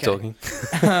 You keep Okay.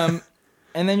 talking.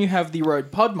 And then you have the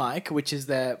Rode PodMic, which is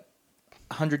their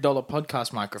 $100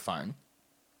 podcast microphone.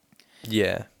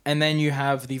 Yeah. And then you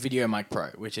have the Video Mic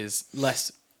Pro, which is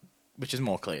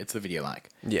more clear. It's the video mic.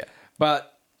 Yeah.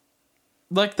 But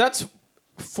like that's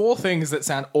 5 things that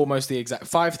sound almost the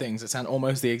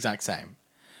exact same.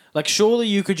 Like surely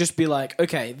you could just be like,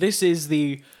 okay, this is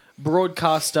the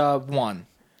Broadcaster 1.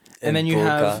 And then you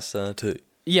Broadcaster have 2.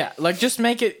 Yeah, like just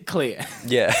make it clear.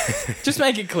 Yeah. Just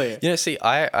make it clear. You know, see,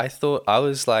 I thought I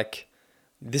was like,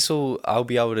 I'll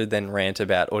be able to then rant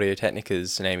about Audio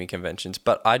Technica's naming conventions,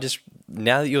 but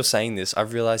now that you're saying this,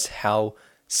 I've realized how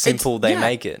simple they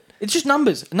make it. It's just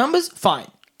numbers. Numbers,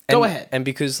 fine. Go ahead. And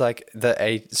because like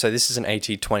so this is an AT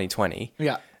 2020.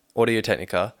 Yeah. Audio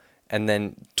Technica, and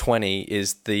then 20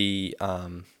 is the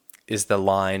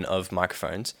line of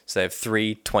microphones. So they have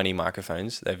 320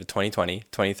 microphones. They have a 2020,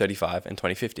 2035, and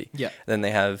 2050. Yeah. Then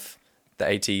they have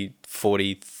the AT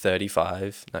 40,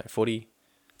 35, no, 40,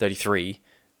 33,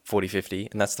 40, 50,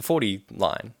 and that's the 40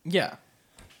 line. Yeah.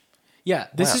 Yeah,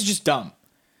 this is just dumb.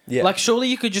 Yeah. Like, surely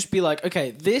you could just be like,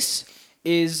 okay, this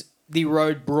is the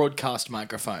Rode broadcast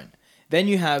microphone. Then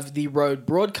you have the Rode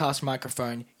broadcast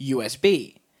microphone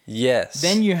USB. Yes.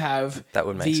 Then you have that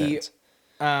would make sense.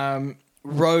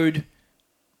 Rode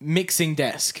mixing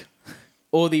desk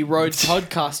or the Rode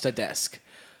podcaster desk.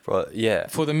 Yeah.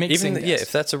 For the mixing desk. Yeah,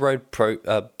 if that's a Rode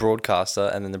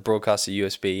broadcaster and then the broadcaster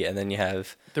USB and then you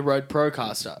have... The Rode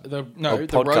Procaster. The Podcaster.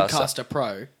 Rodecaster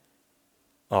Pro.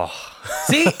 Oh.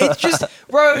 See? It's just...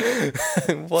 Rode,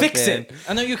 fix man? it.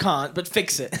 I know you can't, but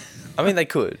fix it. I mean, they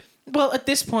could. Well, at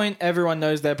this point, everyone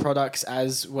knows their products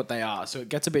as what they are, so it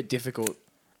gets a bit difficult,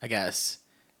 I guess,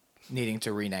 needing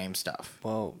to rename stuff.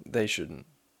 Well, they shouldn't.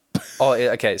 Oh,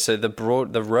 yeah, okay. So the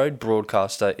Rode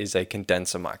Broadcaster is a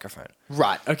condenser microphone.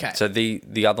 Right. Okay. So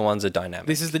the other ones are dynamic.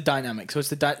 This is the dynamic. So it's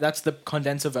that's the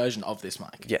condenser version of this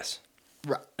mic. Yes.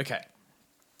 Right. Okay.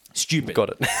 Stupid. Got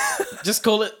it. Just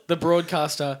call it the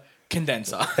broadcaster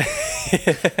condenser.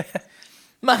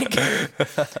 Mike,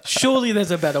 surely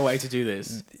there's a better way to do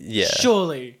this. Yeah.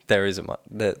 Surely. There is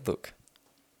look.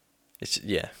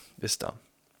 It's dumb.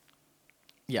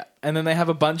 Yeah, and then they have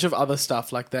a bunch of other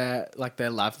stuff like their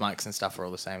lav mics and stuff are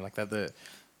all the same. Like they're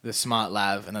the smart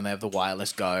lav, and then they have the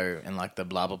wireless go and like the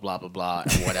blah blah blah blah blah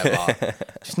and whatever.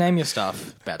 Just name your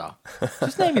stuff better.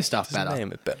 Just name your stuff better.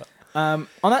 Name it better. On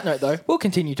that note, though, we'll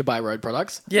continue to buy Rode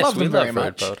products. Yes, love we them very love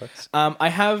much. Rode products. I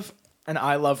have an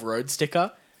I love Rode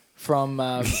sticker from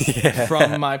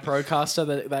from my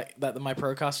Procaster that my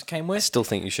Procaster came I with. still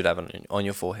think you should have it on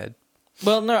your forehead.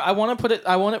 Well, no, I want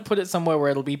to put it somewhere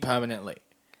where it'll be permanently.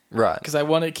 Right. Because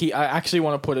I actually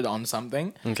want to put it on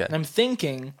something. Okay. And I'm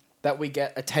thinking that we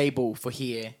get a table for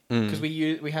here because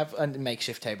we have a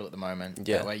makeshift table at the moment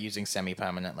that we're using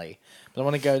semi-permanently. But I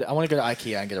want to go to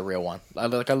IKEA and get a real one,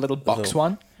 like a little box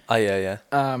one. Oh yeah.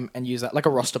 And use that like a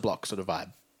roster block sort of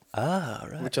vibe. Ah,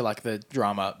 right. Which are like the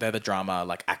drama. They're the drama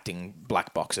like acting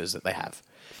black boxes that they have.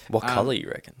 What color you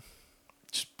reckon?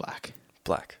 Just black.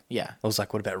 Black. Yeah. I was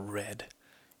like, what about red?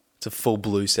 It's a full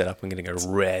blue setup. I'm getting a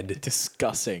red.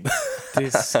 Disgusting.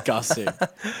 Disgusting.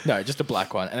 No, just a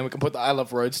black one. And then we can put the I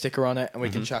Love Rode sticker on it and we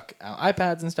can chuck our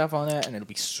iPads and stuff on it and it'll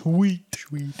be sweet.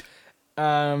 Sweet.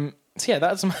 So yeah,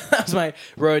 that's my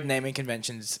Rode naming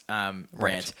conventions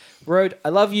rant. Rode, I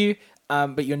love you,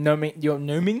 but your naming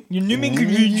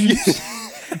conventions.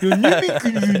 Your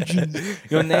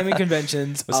naming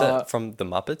conventions. Was that from the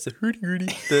Muppets? The Hooty Hooty.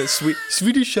 The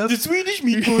Swedish chef. The Swedish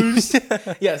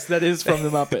meatballs. Yes, that is from the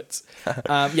Muppets.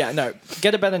 Yeah, no,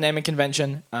 get a better naming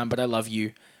convention, but I love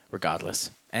you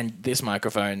regardless. And this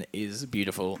microphone is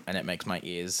beautiful, and it makes my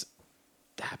ears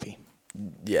happy.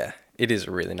 Yeah, it is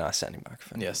a really nice sounding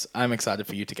microphone. Yes, I'm excited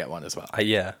for you to get one as well.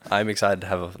 Yeah, I'm excited to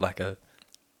have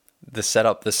the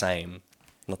setup the same.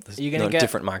 Not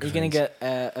different microphones. Are you going to get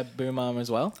a boom arm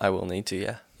as well? I will need to,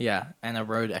 yeah. Yeah, and a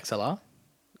Rode XLR?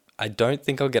 I don't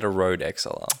think I'll get a Rode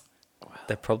XLR. Wow.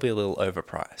 They're probably a little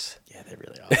overpriced. Yeah, they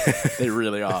really are. They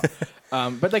really are.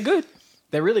 But they're good.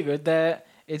 They're really good.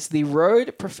 It's the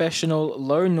Rode Professional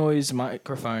Low Noise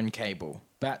Microphone Cable,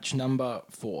 batch number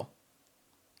 4.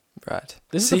 Right.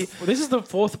 This is the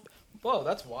 4th. Whoa,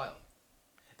 that's wild.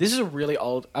 This is a really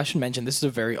old... I should mention, this is a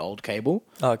very old cable.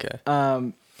 Okay.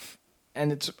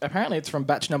 And it's from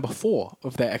batch number 4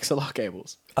 of their XLR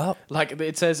cables. Oh. Like,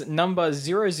 it says number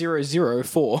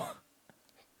 0004.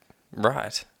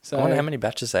 Right. So, I wonder how many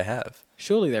batches they have.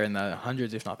 Surely they're in the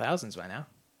hundreds, if not thousands by now.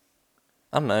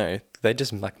 I don't know. They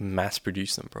just mass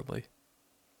produce them probably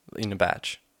in a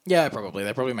batch. Yeah, probably.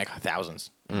 They probably make thousands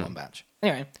in one batch.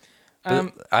 Anyway.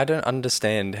 But I don't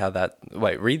understand how that...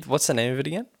 Wait, read... What's the name of it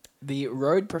again? The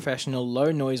Rode Professional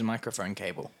Low Noise Microphone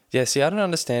Cable. Yeah, see, I don't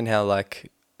understand how, I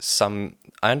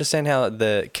understand how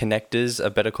the connectors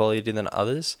are better quality than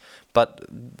others, but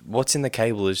what's in the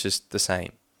cable is just the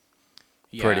same.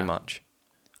 Yeah. Pretty much.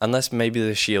 Unless maybe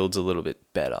the shield's a little bit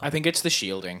better. I think it's the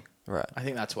shielding. Right. I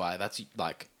think that's why. That's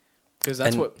because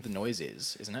that's what the noise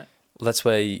is, isn't it? That's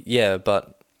where, yeah,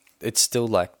 but it's still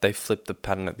they flip the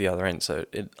pattern at the other end, so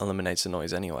it eliminates the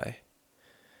noise anyway.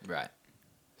 Right.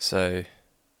 So...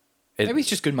 maybe it's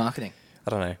just good marketing. I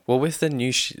don't know. Well, with the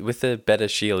with the better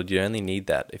shield, you only need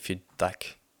that if you're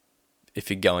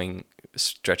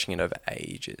stretching it over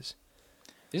ages.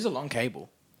 This is a long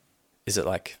cable. Is it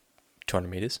 200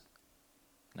 meters?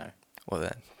 No. Well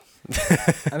then,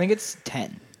 I think it's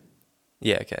 10.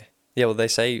 Yeah, okay. Yeah, well, they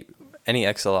say any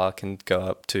XLR can go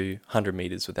up to 100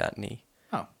 meters without any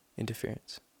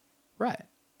interference. Right.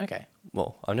 Okay.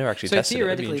 Well, I've never actually So tested it.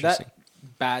 theoretically, that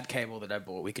bad cable that I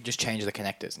bought, we could just change the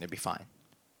connectors and it'd be fine.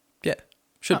 Yeah,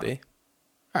 should be.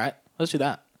 All right, let's do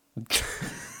that.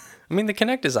 I mean, the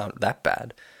connectors aren't that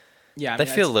bad. Yeah, they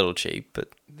feel a little cheap, but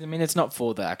I mean, it's not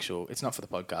for the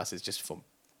podcast. It's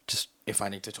just if I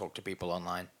need to talk to people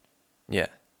online. Yeah.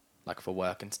 Like for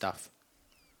work and stuff.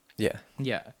 Yeah.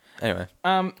 Yeah. Anyway.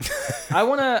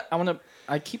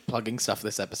 I keep plugging stuff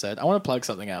this episode. I want to plug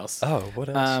something else. Oh, what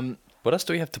else? What else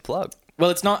do we have to plug? Well,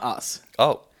 it's not us.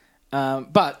 Oh.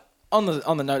 But on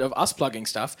the note of us plugging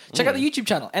stuff, check out the YouTube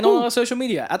channel and all our social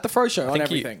media at The Froe Show on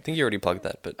everything. I think you already plugged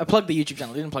that, but... I plugged the YouTube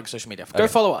channel. I didn't plug social media. Go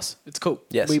follow us. It's cool.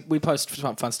 Yes. We post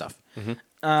fun stuff.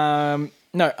 Mm-hmm.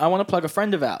 No, I want to plug a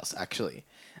friend of ours, actually.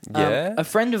 Yeah? A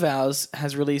friend of ours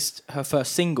has released her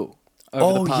first single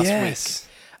over the past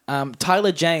week.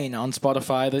 Tyler Jane on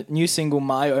Spotify, the new single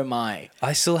My Oh My.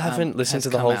 I still haven't listened to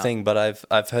the whole thing, but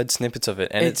I've heard snippets of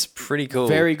it, and it's pretty cool.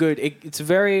 Very good. It's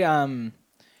very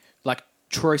like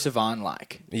Troye Sivan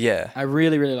like. Yeah. I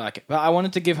really, really like it. But I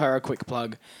wanted to give her a quick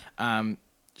plug.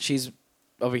 She's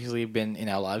obviously been in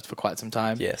our lives for quite some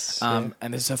time. Yes.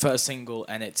 And this is her first single,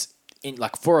 and it's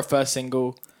for a first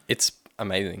single. It's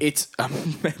amazing. It's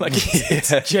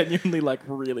it's genuinely like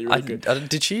really, really good.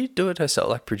 Did she do it herself,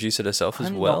 like produce it herself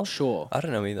as well? I'm not sure. I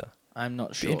don't know either. I'm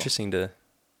not sure. It'd be interesting to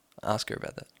ask her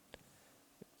about that.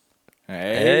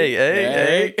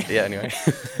 Hey. Yeah, anyway.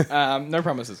 No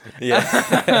promises.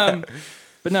 Yeah.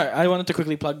 But no, I wanted to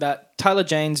quickly plug that. Tyler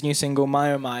Jane's new single,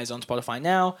 My Oh My, is on Spotify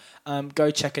now. Go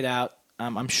check it out.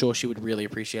 I'm sure she would really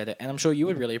appreciate it. And I'm sure you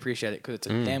would really appreciate it because it's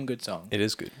a damn good song. It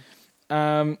is good.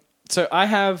 So I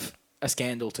have a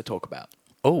scandal to talk about.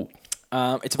 Oh.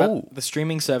 It's about the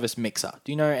streaming service Mixer.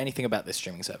 Do you know anything about this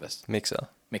streaming service? Mixer?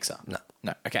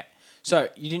 No. Okay. So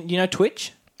you know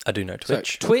Twitch? I do know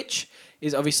Twitch. So Twitch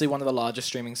is obviously one of the largest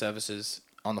streaming services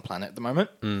on the planet at the moment.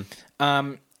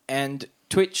 And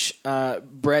Twitch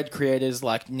bred creators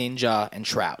like Ninja and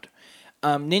Shroud.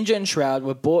 Ninja and Shroud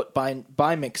were bought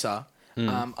by Mixer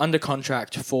under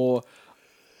contract for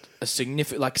a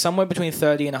significant, like somewhere between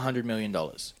 $30 and $100 million.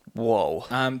 Whoa.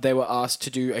 They were asked to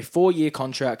do a 4-year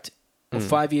contract or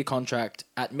 5-year contract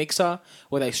at Mixer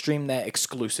where they stream there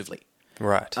exclusively.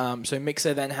 Right. So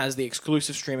Mixer then has the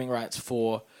exclusive streaming rights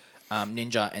for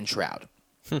Ninja and Shroud.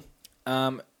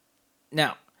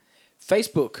 Now,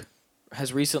 Facebook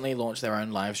has recently launched their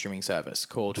own live streaming service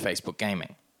called Facebook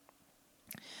Gaming.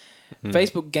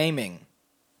 Facebook Gaming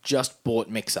just bought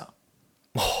Mixer.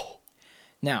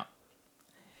 Now,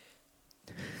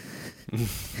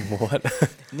 what?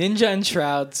 Ninja and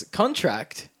Shroud's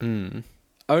contract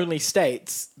only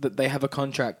states that they have a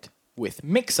contract with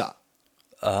Mixer.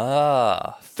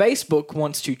 Facebook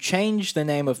wants to change the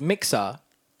name of Mixer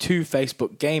to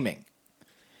Facebook Gaming.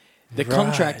 The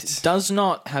contract does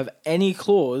not have any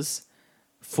clause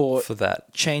for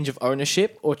that change of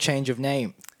ownership or change of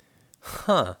name.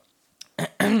 Huh.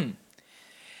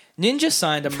 Ninja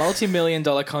signed a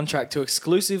multi-million-dollar contract to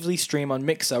exclusively stream on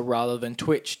Mixer rather than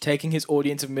Twitch, taking his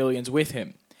audience of millions with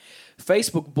him.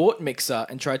 Facebook bought Mixer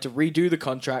and tried to redo the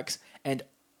contracts, and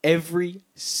every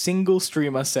single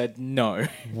streamer said no.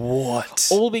 What?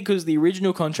 All because the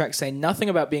original contracts say nothing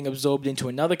about being absorbed into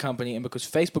another company and because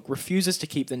Facebook refuses to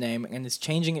keep the name and is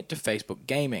changing it to Facebook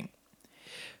Gaming.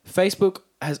 Facebook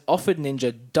has offered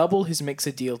Ninja double his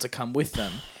Mixer deal to come with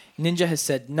them. Ninja has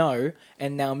said no,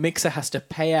 and now Mixer has to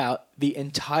pay out the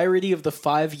entirety of the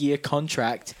 5-year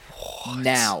contract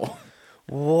now.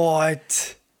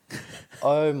 What?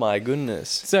 Oh my goodness.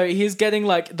 So he's getting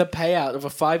like the payout of a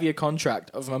 5-year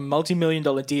contract of a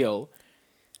multi-million-dollar deal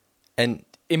and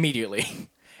immediately.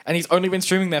 And he's only been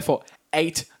streaming there for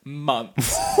 8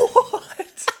 months.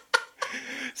 What?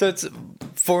 So it's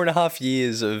 4.5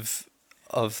 years of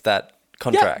that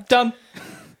contract. Yeah, done.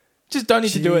 Just don't need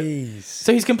to do it.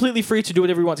 So he's completely free to do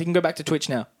whatever he wants. He can go back to Twitch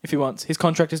now if he wants. His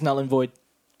contract is null and void.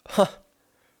 Huh.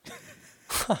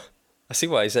 I see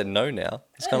why he said no now.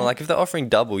 It's kind of like if they're offering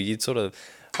double, you'd sort of,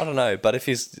 I don't know, but if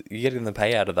you're getting the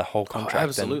payout of the whole contract.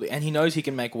 Absolutely. And he knows he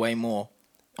can make way more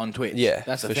on Twitch. Yeah,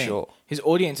 that's the for thing. sure. His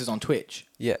audience is on Twitch.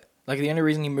 Yeah. Like the only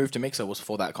reason he moved to Mixer was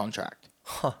for that contract.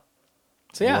 Huh.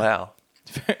 So yeah. Wow.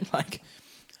 Like,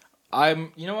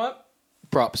 you know what?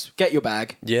 Props. Get your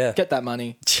bag. Yeah. Get that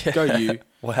money. Go you.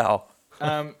 Wow.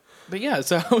 But yeah,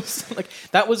 so I was like,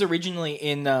 that was originally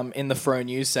in the Froe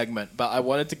News segment, but I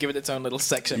wanted to give it its own little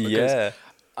section because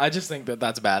I just think that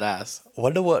that's badass. I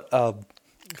wonder what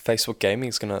Facebook Gaming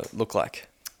is going to look like.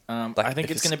 I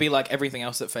think it's going to be like everything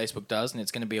else that Facebook does, and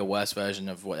it's going to be a worse version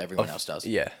of what everyone else does.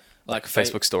 Yeah. Like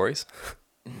Facebook stories.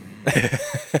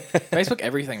 Facebook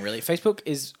everything, really. Facebook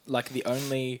is like the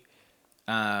only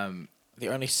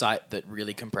site that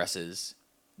really compresses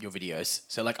your videos.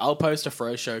 So like I'll post a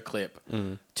Froe show clip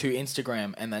to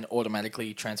Instagram and then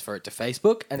automatically transfer it to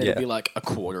Facebook, and it'll be like a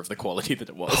quarter of the quality that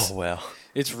it was. Oh, wow.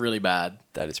 It's really bad.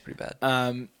 That is pretty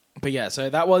bad. But yeah, so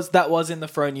that was in the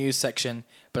Froe news section,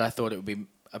 but I thought it would be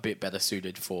a bit better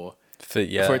suited for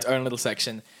its own little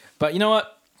section. But you know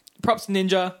what? Props to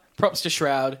Ninja. Props to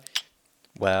Shroud.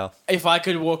 Wow. If I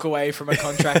could walk away from a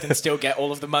contract and still get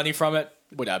all of the money from it,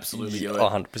 would absolutely do it.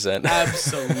 100%.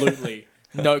 Absolutely.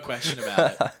 No question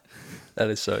about it. That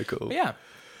is so cool. But yeah.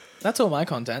 That's all my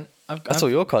content. That's all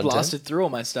your content. Blasted through all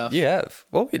my stuff. You have.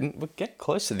 Well, we're getting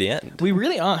close to the end. We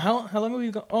really are. How long have we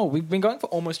got? Oh, we've been going for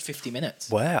almost 50 minutes.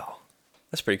 Wow.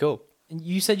 That's pretty cool.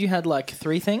 You said you had like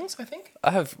 3 things, I think? I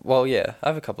have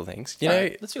a couple of things. You know,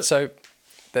 right, let's do it. So,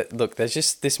 look, there's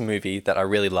just this movie that I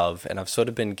really love, and I've sort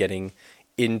of been getting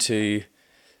into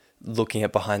looking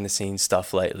at behind the scenes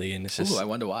stuff lately, and it's just... Ooh, I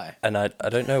wonder why. And I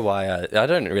don't know why, I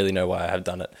don't really know why I have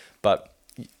done it, but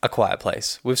A Quiet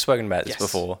Place. We've spoken about this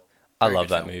before. I love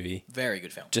that movie. Very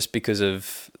good film. Just because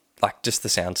of, like, just the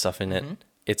sound stuff in it.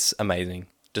 It's amazing.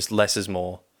 Just less is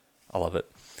more. I love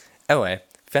it. Anyway,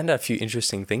 found out a few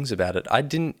interesting things about it. I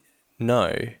didn't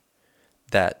know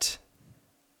that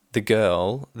the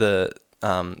girl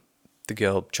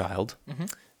child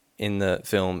in the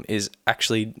film is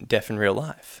actually deaf in real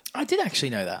life. I did actually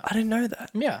know that. I didn't know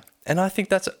that. Yeah. And I think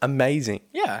that's amazing.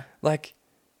 Yeah. Like,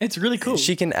 it's really cool.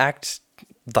 She can act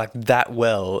like that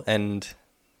well, and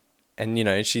you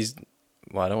know, she's,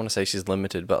 well, I don't want to say she's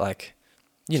limited, but like,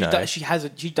 she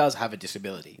does have a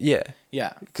disability. Yeah.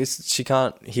 Yeah. Because she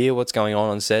can't hear what's going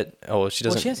on set, or she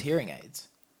doesn't. Well, she has hearing aids.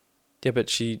 Yeah,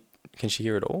 but can she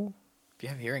hear it all? If you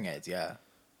have hearing aids, yeah.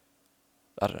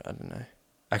 I don't know.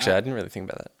 Actually, I didn't really think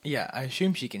about that. Yeah, I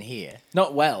assume she can hear.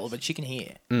 Not well, but she can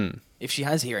hear. If she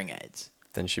has hearing aids.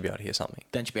 Then she'll be able to hear something.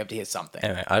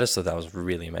 Anyway, I just thought that was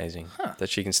really amazing. That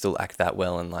she can still act that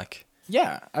well and like...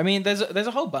 Yeah, I mean, there's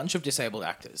a whole bunch of disabled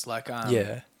actors. Like,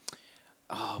 yeah.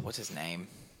 Oh, what's his name?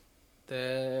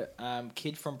 The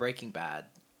kid from Breaking Bad.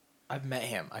 I've met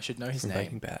him. I should know his name.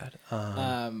 Breaking Bad.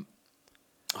 I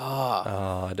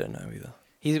don't know either.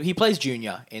 He plays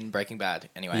Junior in Breaking Bad,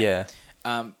 anyway. Yeah.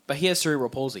 But he has cerebral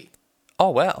palsy. Oh,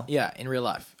 wow. Yeah, in real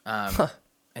life. And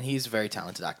he's a very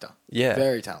talented actor. Yeah.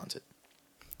 Very talented.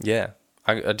 Yeah.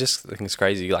 I just think it's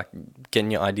crazy, like,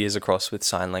 getting your ideas across with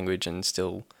sign language and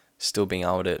still being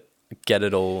able to get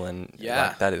it all, and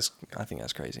like, I think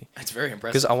that's crazy. It's very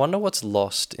impressive. Because I wonder what's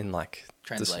lost in, like...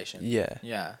 translation.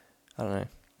 Yeah. I don't know.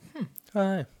 I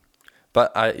don't know.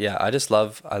 But I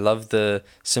love the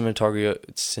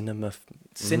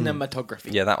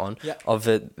cinematography. Yeah, that one. Yeah. Of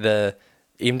it,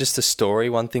 even just the story.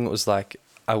 One thing was like,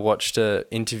 I watched an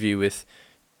interview with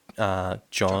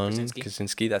John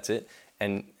Krasinski. That's it.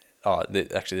 And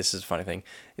actually, this is a funny thing.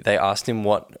 They asked him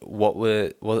what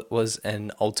was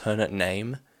an alternate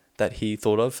name that he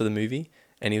thought of for the movie,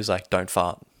 and he was like, "Don't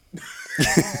fart."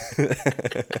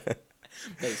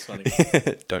 That's funny.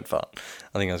 Don't fart.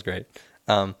 I think that was great.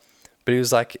 But he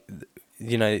was like,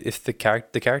 you know, if the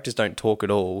characters don't talk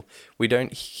at all, we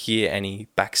don't hear any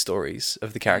backstories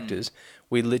of the characters.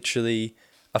 We literally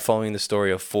are following the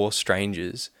story of 4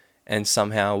 strangers, and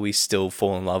somehow we still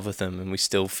fall in love with them, and we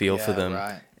still feel for them.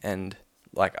 Right. And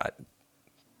like, that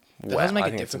does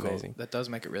make it difficult. That does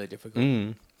make it really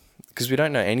difficult. Because we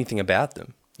don't know anything about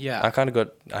them. Yeah.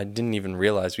 I didn't even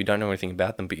realize we don't know anything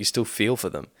about them, but you still feel for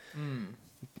them.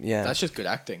 Yeah. That's just good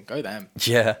acting. Go them.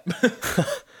 Yeah.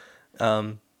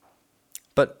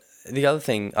 But the other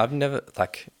thing, I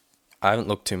haven't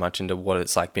looked too much into what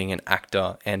it's like being an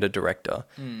actor and a director,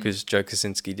 because Joe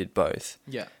Kosinski did both.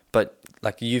 Yeah. But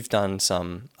like, you've done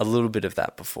a little bit of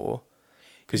that before.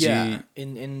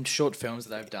 In short films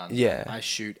that I've done, I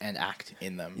shoot and act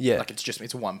in them. Yeah. Like,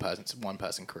 it's a one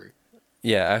person crew.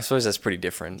 Yeah, I suppose that's pretty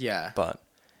different. Yeah. But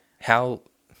how...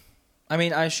 I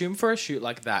mean, I assume for a shoot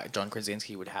like that, John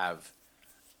Krasinski would have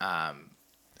a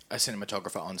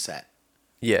cinematographer on set.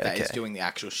 Yeah, that is doing the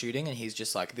actual shooting, and he's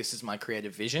just like, this is my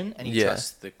creative vision, and he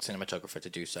trusts the cinematographer to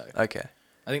do so. Okay.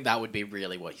 I think that would be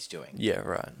really what he's doing. Yeah,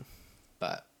 right.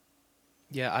 But,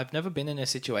 yeah, I've never been in a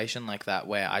situation like that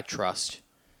where I trust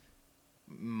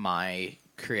my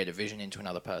creative vision into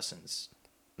another person's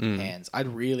hands. I'd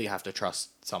really have to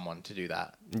trust someone to do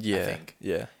that. Yeah, I think.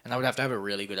 Yeah. And I would have to have a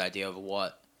really good idea of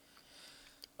what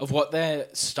their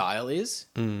style is,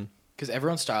 because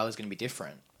everyone's style is going to be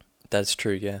different. That's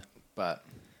true, yeah. But,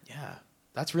 yeah.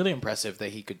 That's really impressive that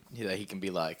he can be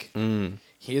like,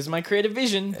 here's my creative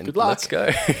vision. And good luck. Let's go.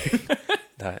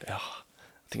 I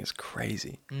think it's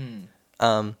crazy.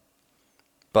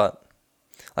 But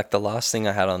like the last thing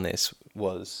I had on this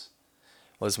was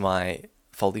my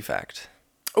Foley fact.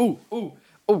 Ooh, hold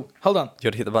on. You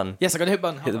got to hit the button. Yes, I got to hit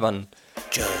button. Hit the button.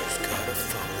 Joe's got a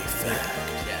Foley fact.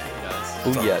 Yeah, he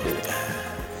does. Oh yeah, dude.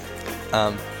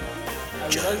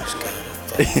 Joe's got a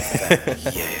Foley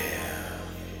fact. Yeah.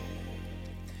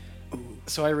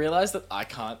 So I realized that I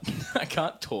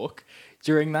can't talk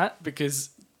during that because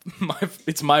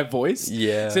it's my voice.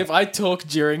 Yeah. So if I talk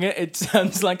during it, it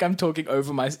sounds like I'm talking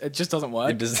over it just doesn't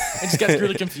work. It just gets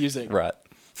really confusing. Right.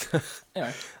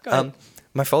 Anyway, go ahead.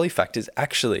 My Foley fact is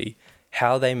actually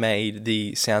how they made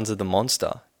the sounds of the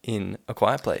monster in A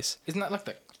Quiet Place. Isn't that like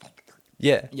the...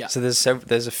 Yeah. Yeah. So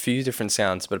there's a few different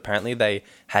sounds, but apparently they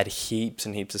had heaps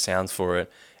and heaps of sounds for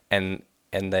it, and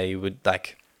they would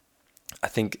like, I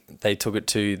think they took it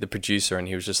to the producer and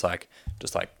he was just like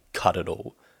cut it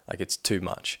all, like it's too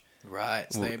much. Right.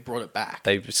 So they brought it back.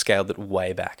 They scaled it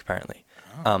way back apparently.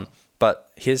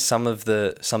 But here's some of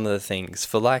the things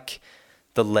for like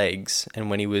the legs, and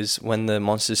when the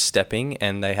monster's stepping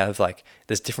and they have like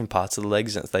there's different parts of the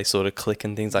legs and they sort of click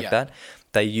and things like that.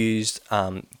 They used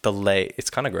the leg. It's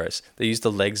kind of gross. They used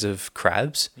the legs of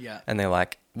crabs. Yeah. And they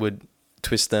like would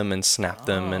twist them and snap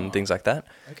them and things like that.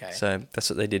 Okay. So that's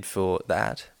what they did for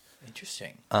that.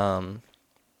 Interesting.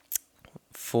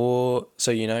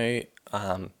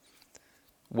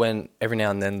 When every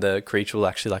now and then the creature will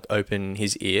actually like open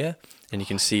his ear and you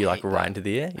can see like right into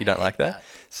the ear. You don't like that?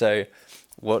 So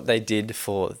what they did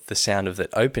for the sound of that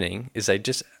opening is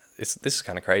this is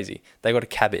kind of crazy. They got a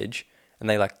cabbage and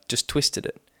they like just twisted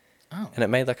it. Oh. And it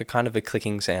made like a kind of a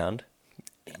clicking sound.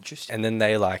 Interesting. And then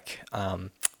they like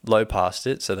low passed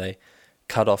it. So they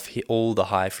cut off all the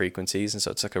high frequencies. And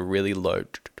so it's like a really low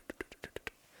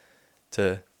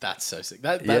to... That's so sick.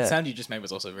 That sound you just made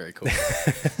was also very cool.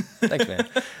 Thanks,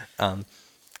 man.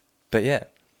 But yeah.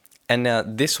 And now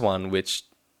this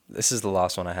is the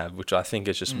last one I have, which I think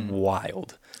is just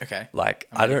wild. Okay. Like,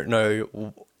 I don't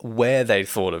know where they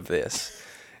thought of this.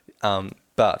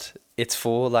 But it's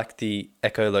for like the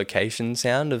echolocation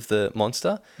sound of the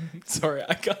monster. Sorry,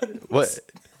 I can't. What?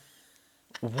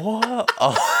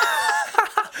 Oh.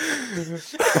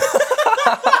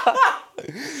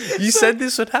 You said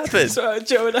this would happen. So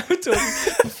Joe and I were talking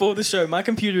before the show. My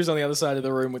computer is on the other side of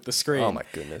the room with the screen. Oh my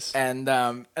goodness. And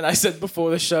I said before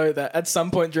the show that at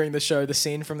some point during the show, the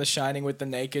scene from The Shining with the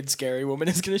naked scary woman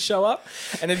is going to show up,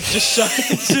 and it's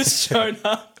just shown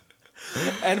up.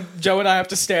 And Joe and I have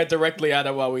to stare directly at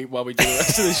it while we do the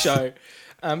rest of the show.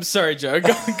 Sorry, Joe.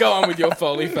 Go on with your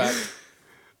Foley fact.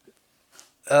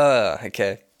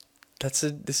 Okay. This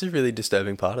is a really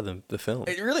disturbing part of the film.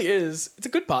 It really is. It's a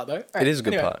good part, though. Right, it is a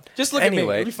good part. Just look at me.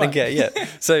 It'll be fine. Okay, yeah.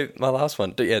 So my last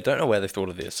one. Don't know where they thought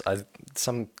of this.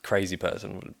 Some crazy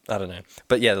person. I don't know.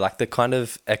 But yeah, like the kind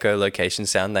of echolocation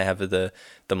sound they have of the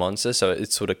monster. So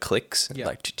it sort of clicks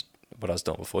like what I was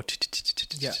doing before.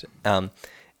 Yeah.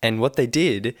 And what they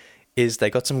did is they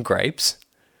got some grapes,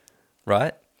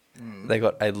 right? They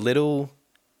got a little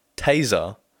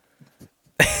taser.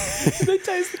 They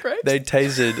taste the grapes? They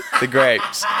tasered the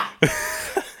grapes.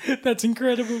 That's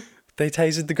incredible. They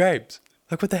tasered the grapes.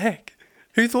 Like, what the heck?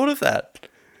 Who thought of that?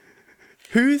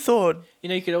 Who thought...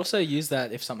 You could also use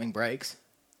that if something breaks.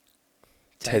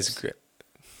 Taser grip.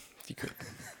 If you could.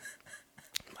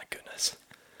 My goodness.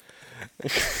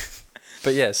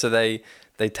 But yeah, so they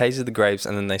tasered the grapes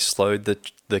and then they slowed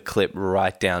the clip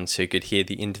right down so you could hear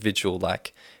the individual,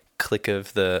 like, click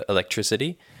of the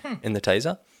electricity in the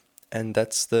taser. And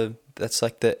that's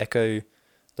like the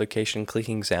echolocation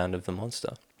clicking sound of the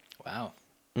monster. Wow.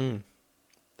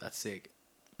 That's sick.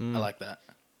 I like that.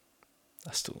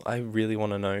 I really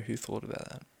want to know who thought about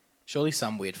that. Surely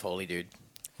some weird Foley dude.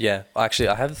 Yeah. Actually,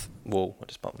 I have... Whoa, I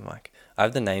just bumped my mic. I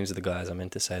have the names of the guys. I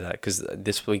meant to say that because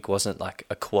this week wasn't like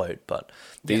a quote, but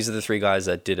these are the three guys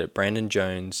that did it. Brandon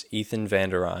Jones, Ethan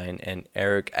Van der Rijn, and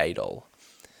Eric Adol.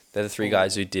 They're the three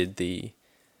guys who did the...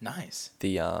 Nice.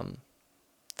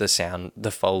 The sound,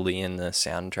 the Foley and the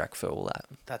soundtrack for all that.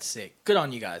 That's sick. Good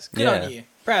on you guys. Good on you.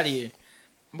 Proud of you.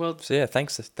 Well, so yeah,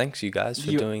 thanks you guys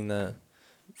for doing the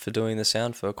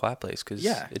sound for A Quiet Place because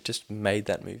it just made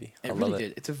that movie. I love it.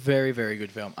 Did. It's a very, very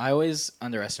good film. I always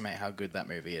underestimate how good that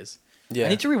movie is. Yeah. I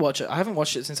need to rewatch it. I haven't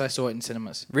watched it since I saw it in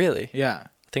cinemas. Really? Yeah.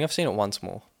 I think I've seen it once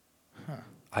more. Huh.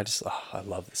 I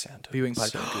love the sound. Viewing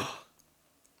parties. So good.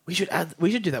 We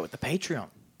should do that with the Patreon.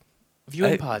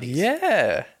 Viewing parties.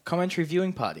 Yeah. Commentary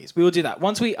viewing parties. We will do that.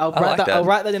 I'll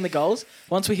write that in the goals.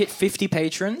 Once we hit 50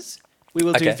 patrons, we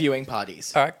will do viewing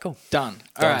parties. All right, cool. Done.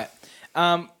 All right.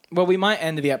 Well, we might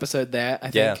end the episode there.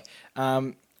 I think.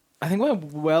 I think we're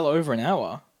well over an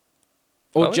hour,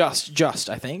 or just.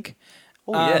 I think.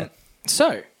 Oh yeah.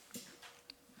 So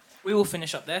we will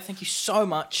finish up there. Thank you so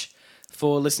much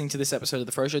for listening to this episode of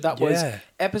the Froe Show. That was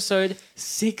episode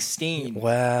 16.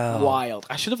 Wow. Wild.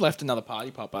 I should have left another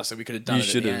party popper so we could have done it.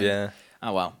 You should have, yeah.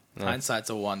 Oh well. Hindsight's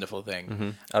a wonderful thing. Mm-hmm.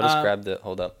 I just grabbed it.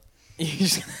 Hold up.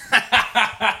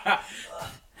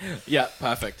 Yeah,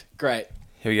 perfect. Great.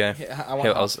 Here we go. Yeah,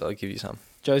 I'll give you some.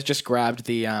 Joe's just grabbed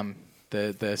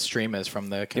the streamers from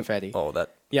the confetti. Oh, that.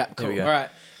 Yeah, cool. All right.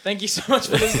 Thank you so much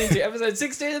for listening to episode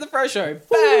 16 of the Froe Show.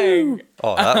 Bang!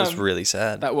 Oh, that was really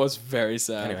sad. That was very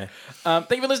sad. Anyway.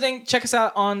 Thank you for listening. Check us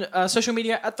out on social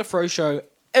media at the Froe Show.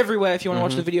 Everywhere. If you want to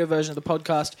watch the video version of the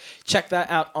podcast, check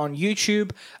that out on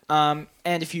YouTube. And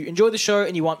if you enjoy the show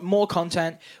and you want more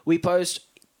content, we post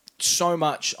so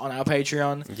much on our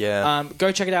Patreon. Yeah.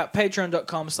 Go check it out.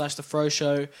 Patreon.com/The Froe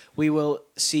Show. We will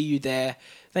see you there.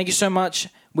 Thank you so much.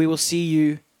 We will see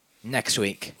you next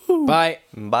week. Bye.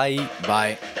 Bye.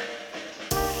 Bye.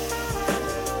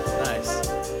 Nice.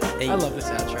 Hey. I love this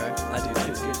outro. I do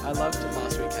too. It's good. I loved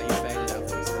last week how you